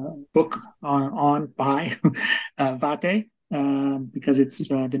 book by Vatté, because it's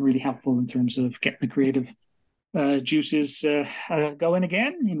been really helpful in terms of getting the creative juices going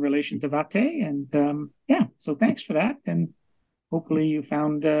again in relation to Vatté. And so thanks for that, and hopefully you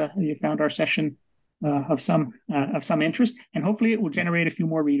found our session of some interest, and hopefully it will generate a few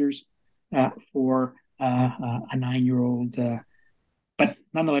more readers for a 9-year-old but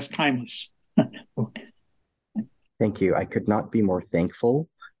nonetheless timeless book. Thank you. I could not be more thankful.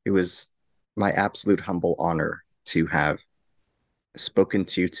 It was my absolute humble honor to have spoken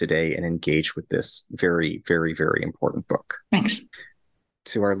to you today and engaged with this very, very, very important book. Thanks.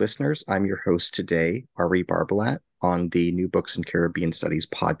 To our listeners, I'm your host today, Ari Barbalat, on the New Books in Caribbean Studies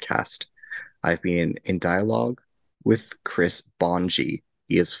podcast. I've been in dialogue with Chris Bonji.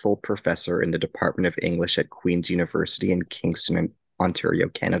 He is full professor in the Department of English at Queen's University in Kingston, Ontario,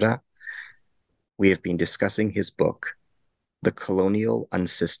 Canada. We have been discussing his book, The Colonial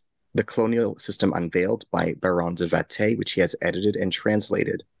System Unveiled by Baron de Vatté, which he has edited and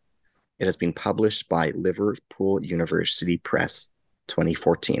translated. It has been published by Liverpool University Press,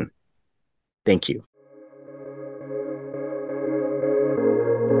 2014. Thank you.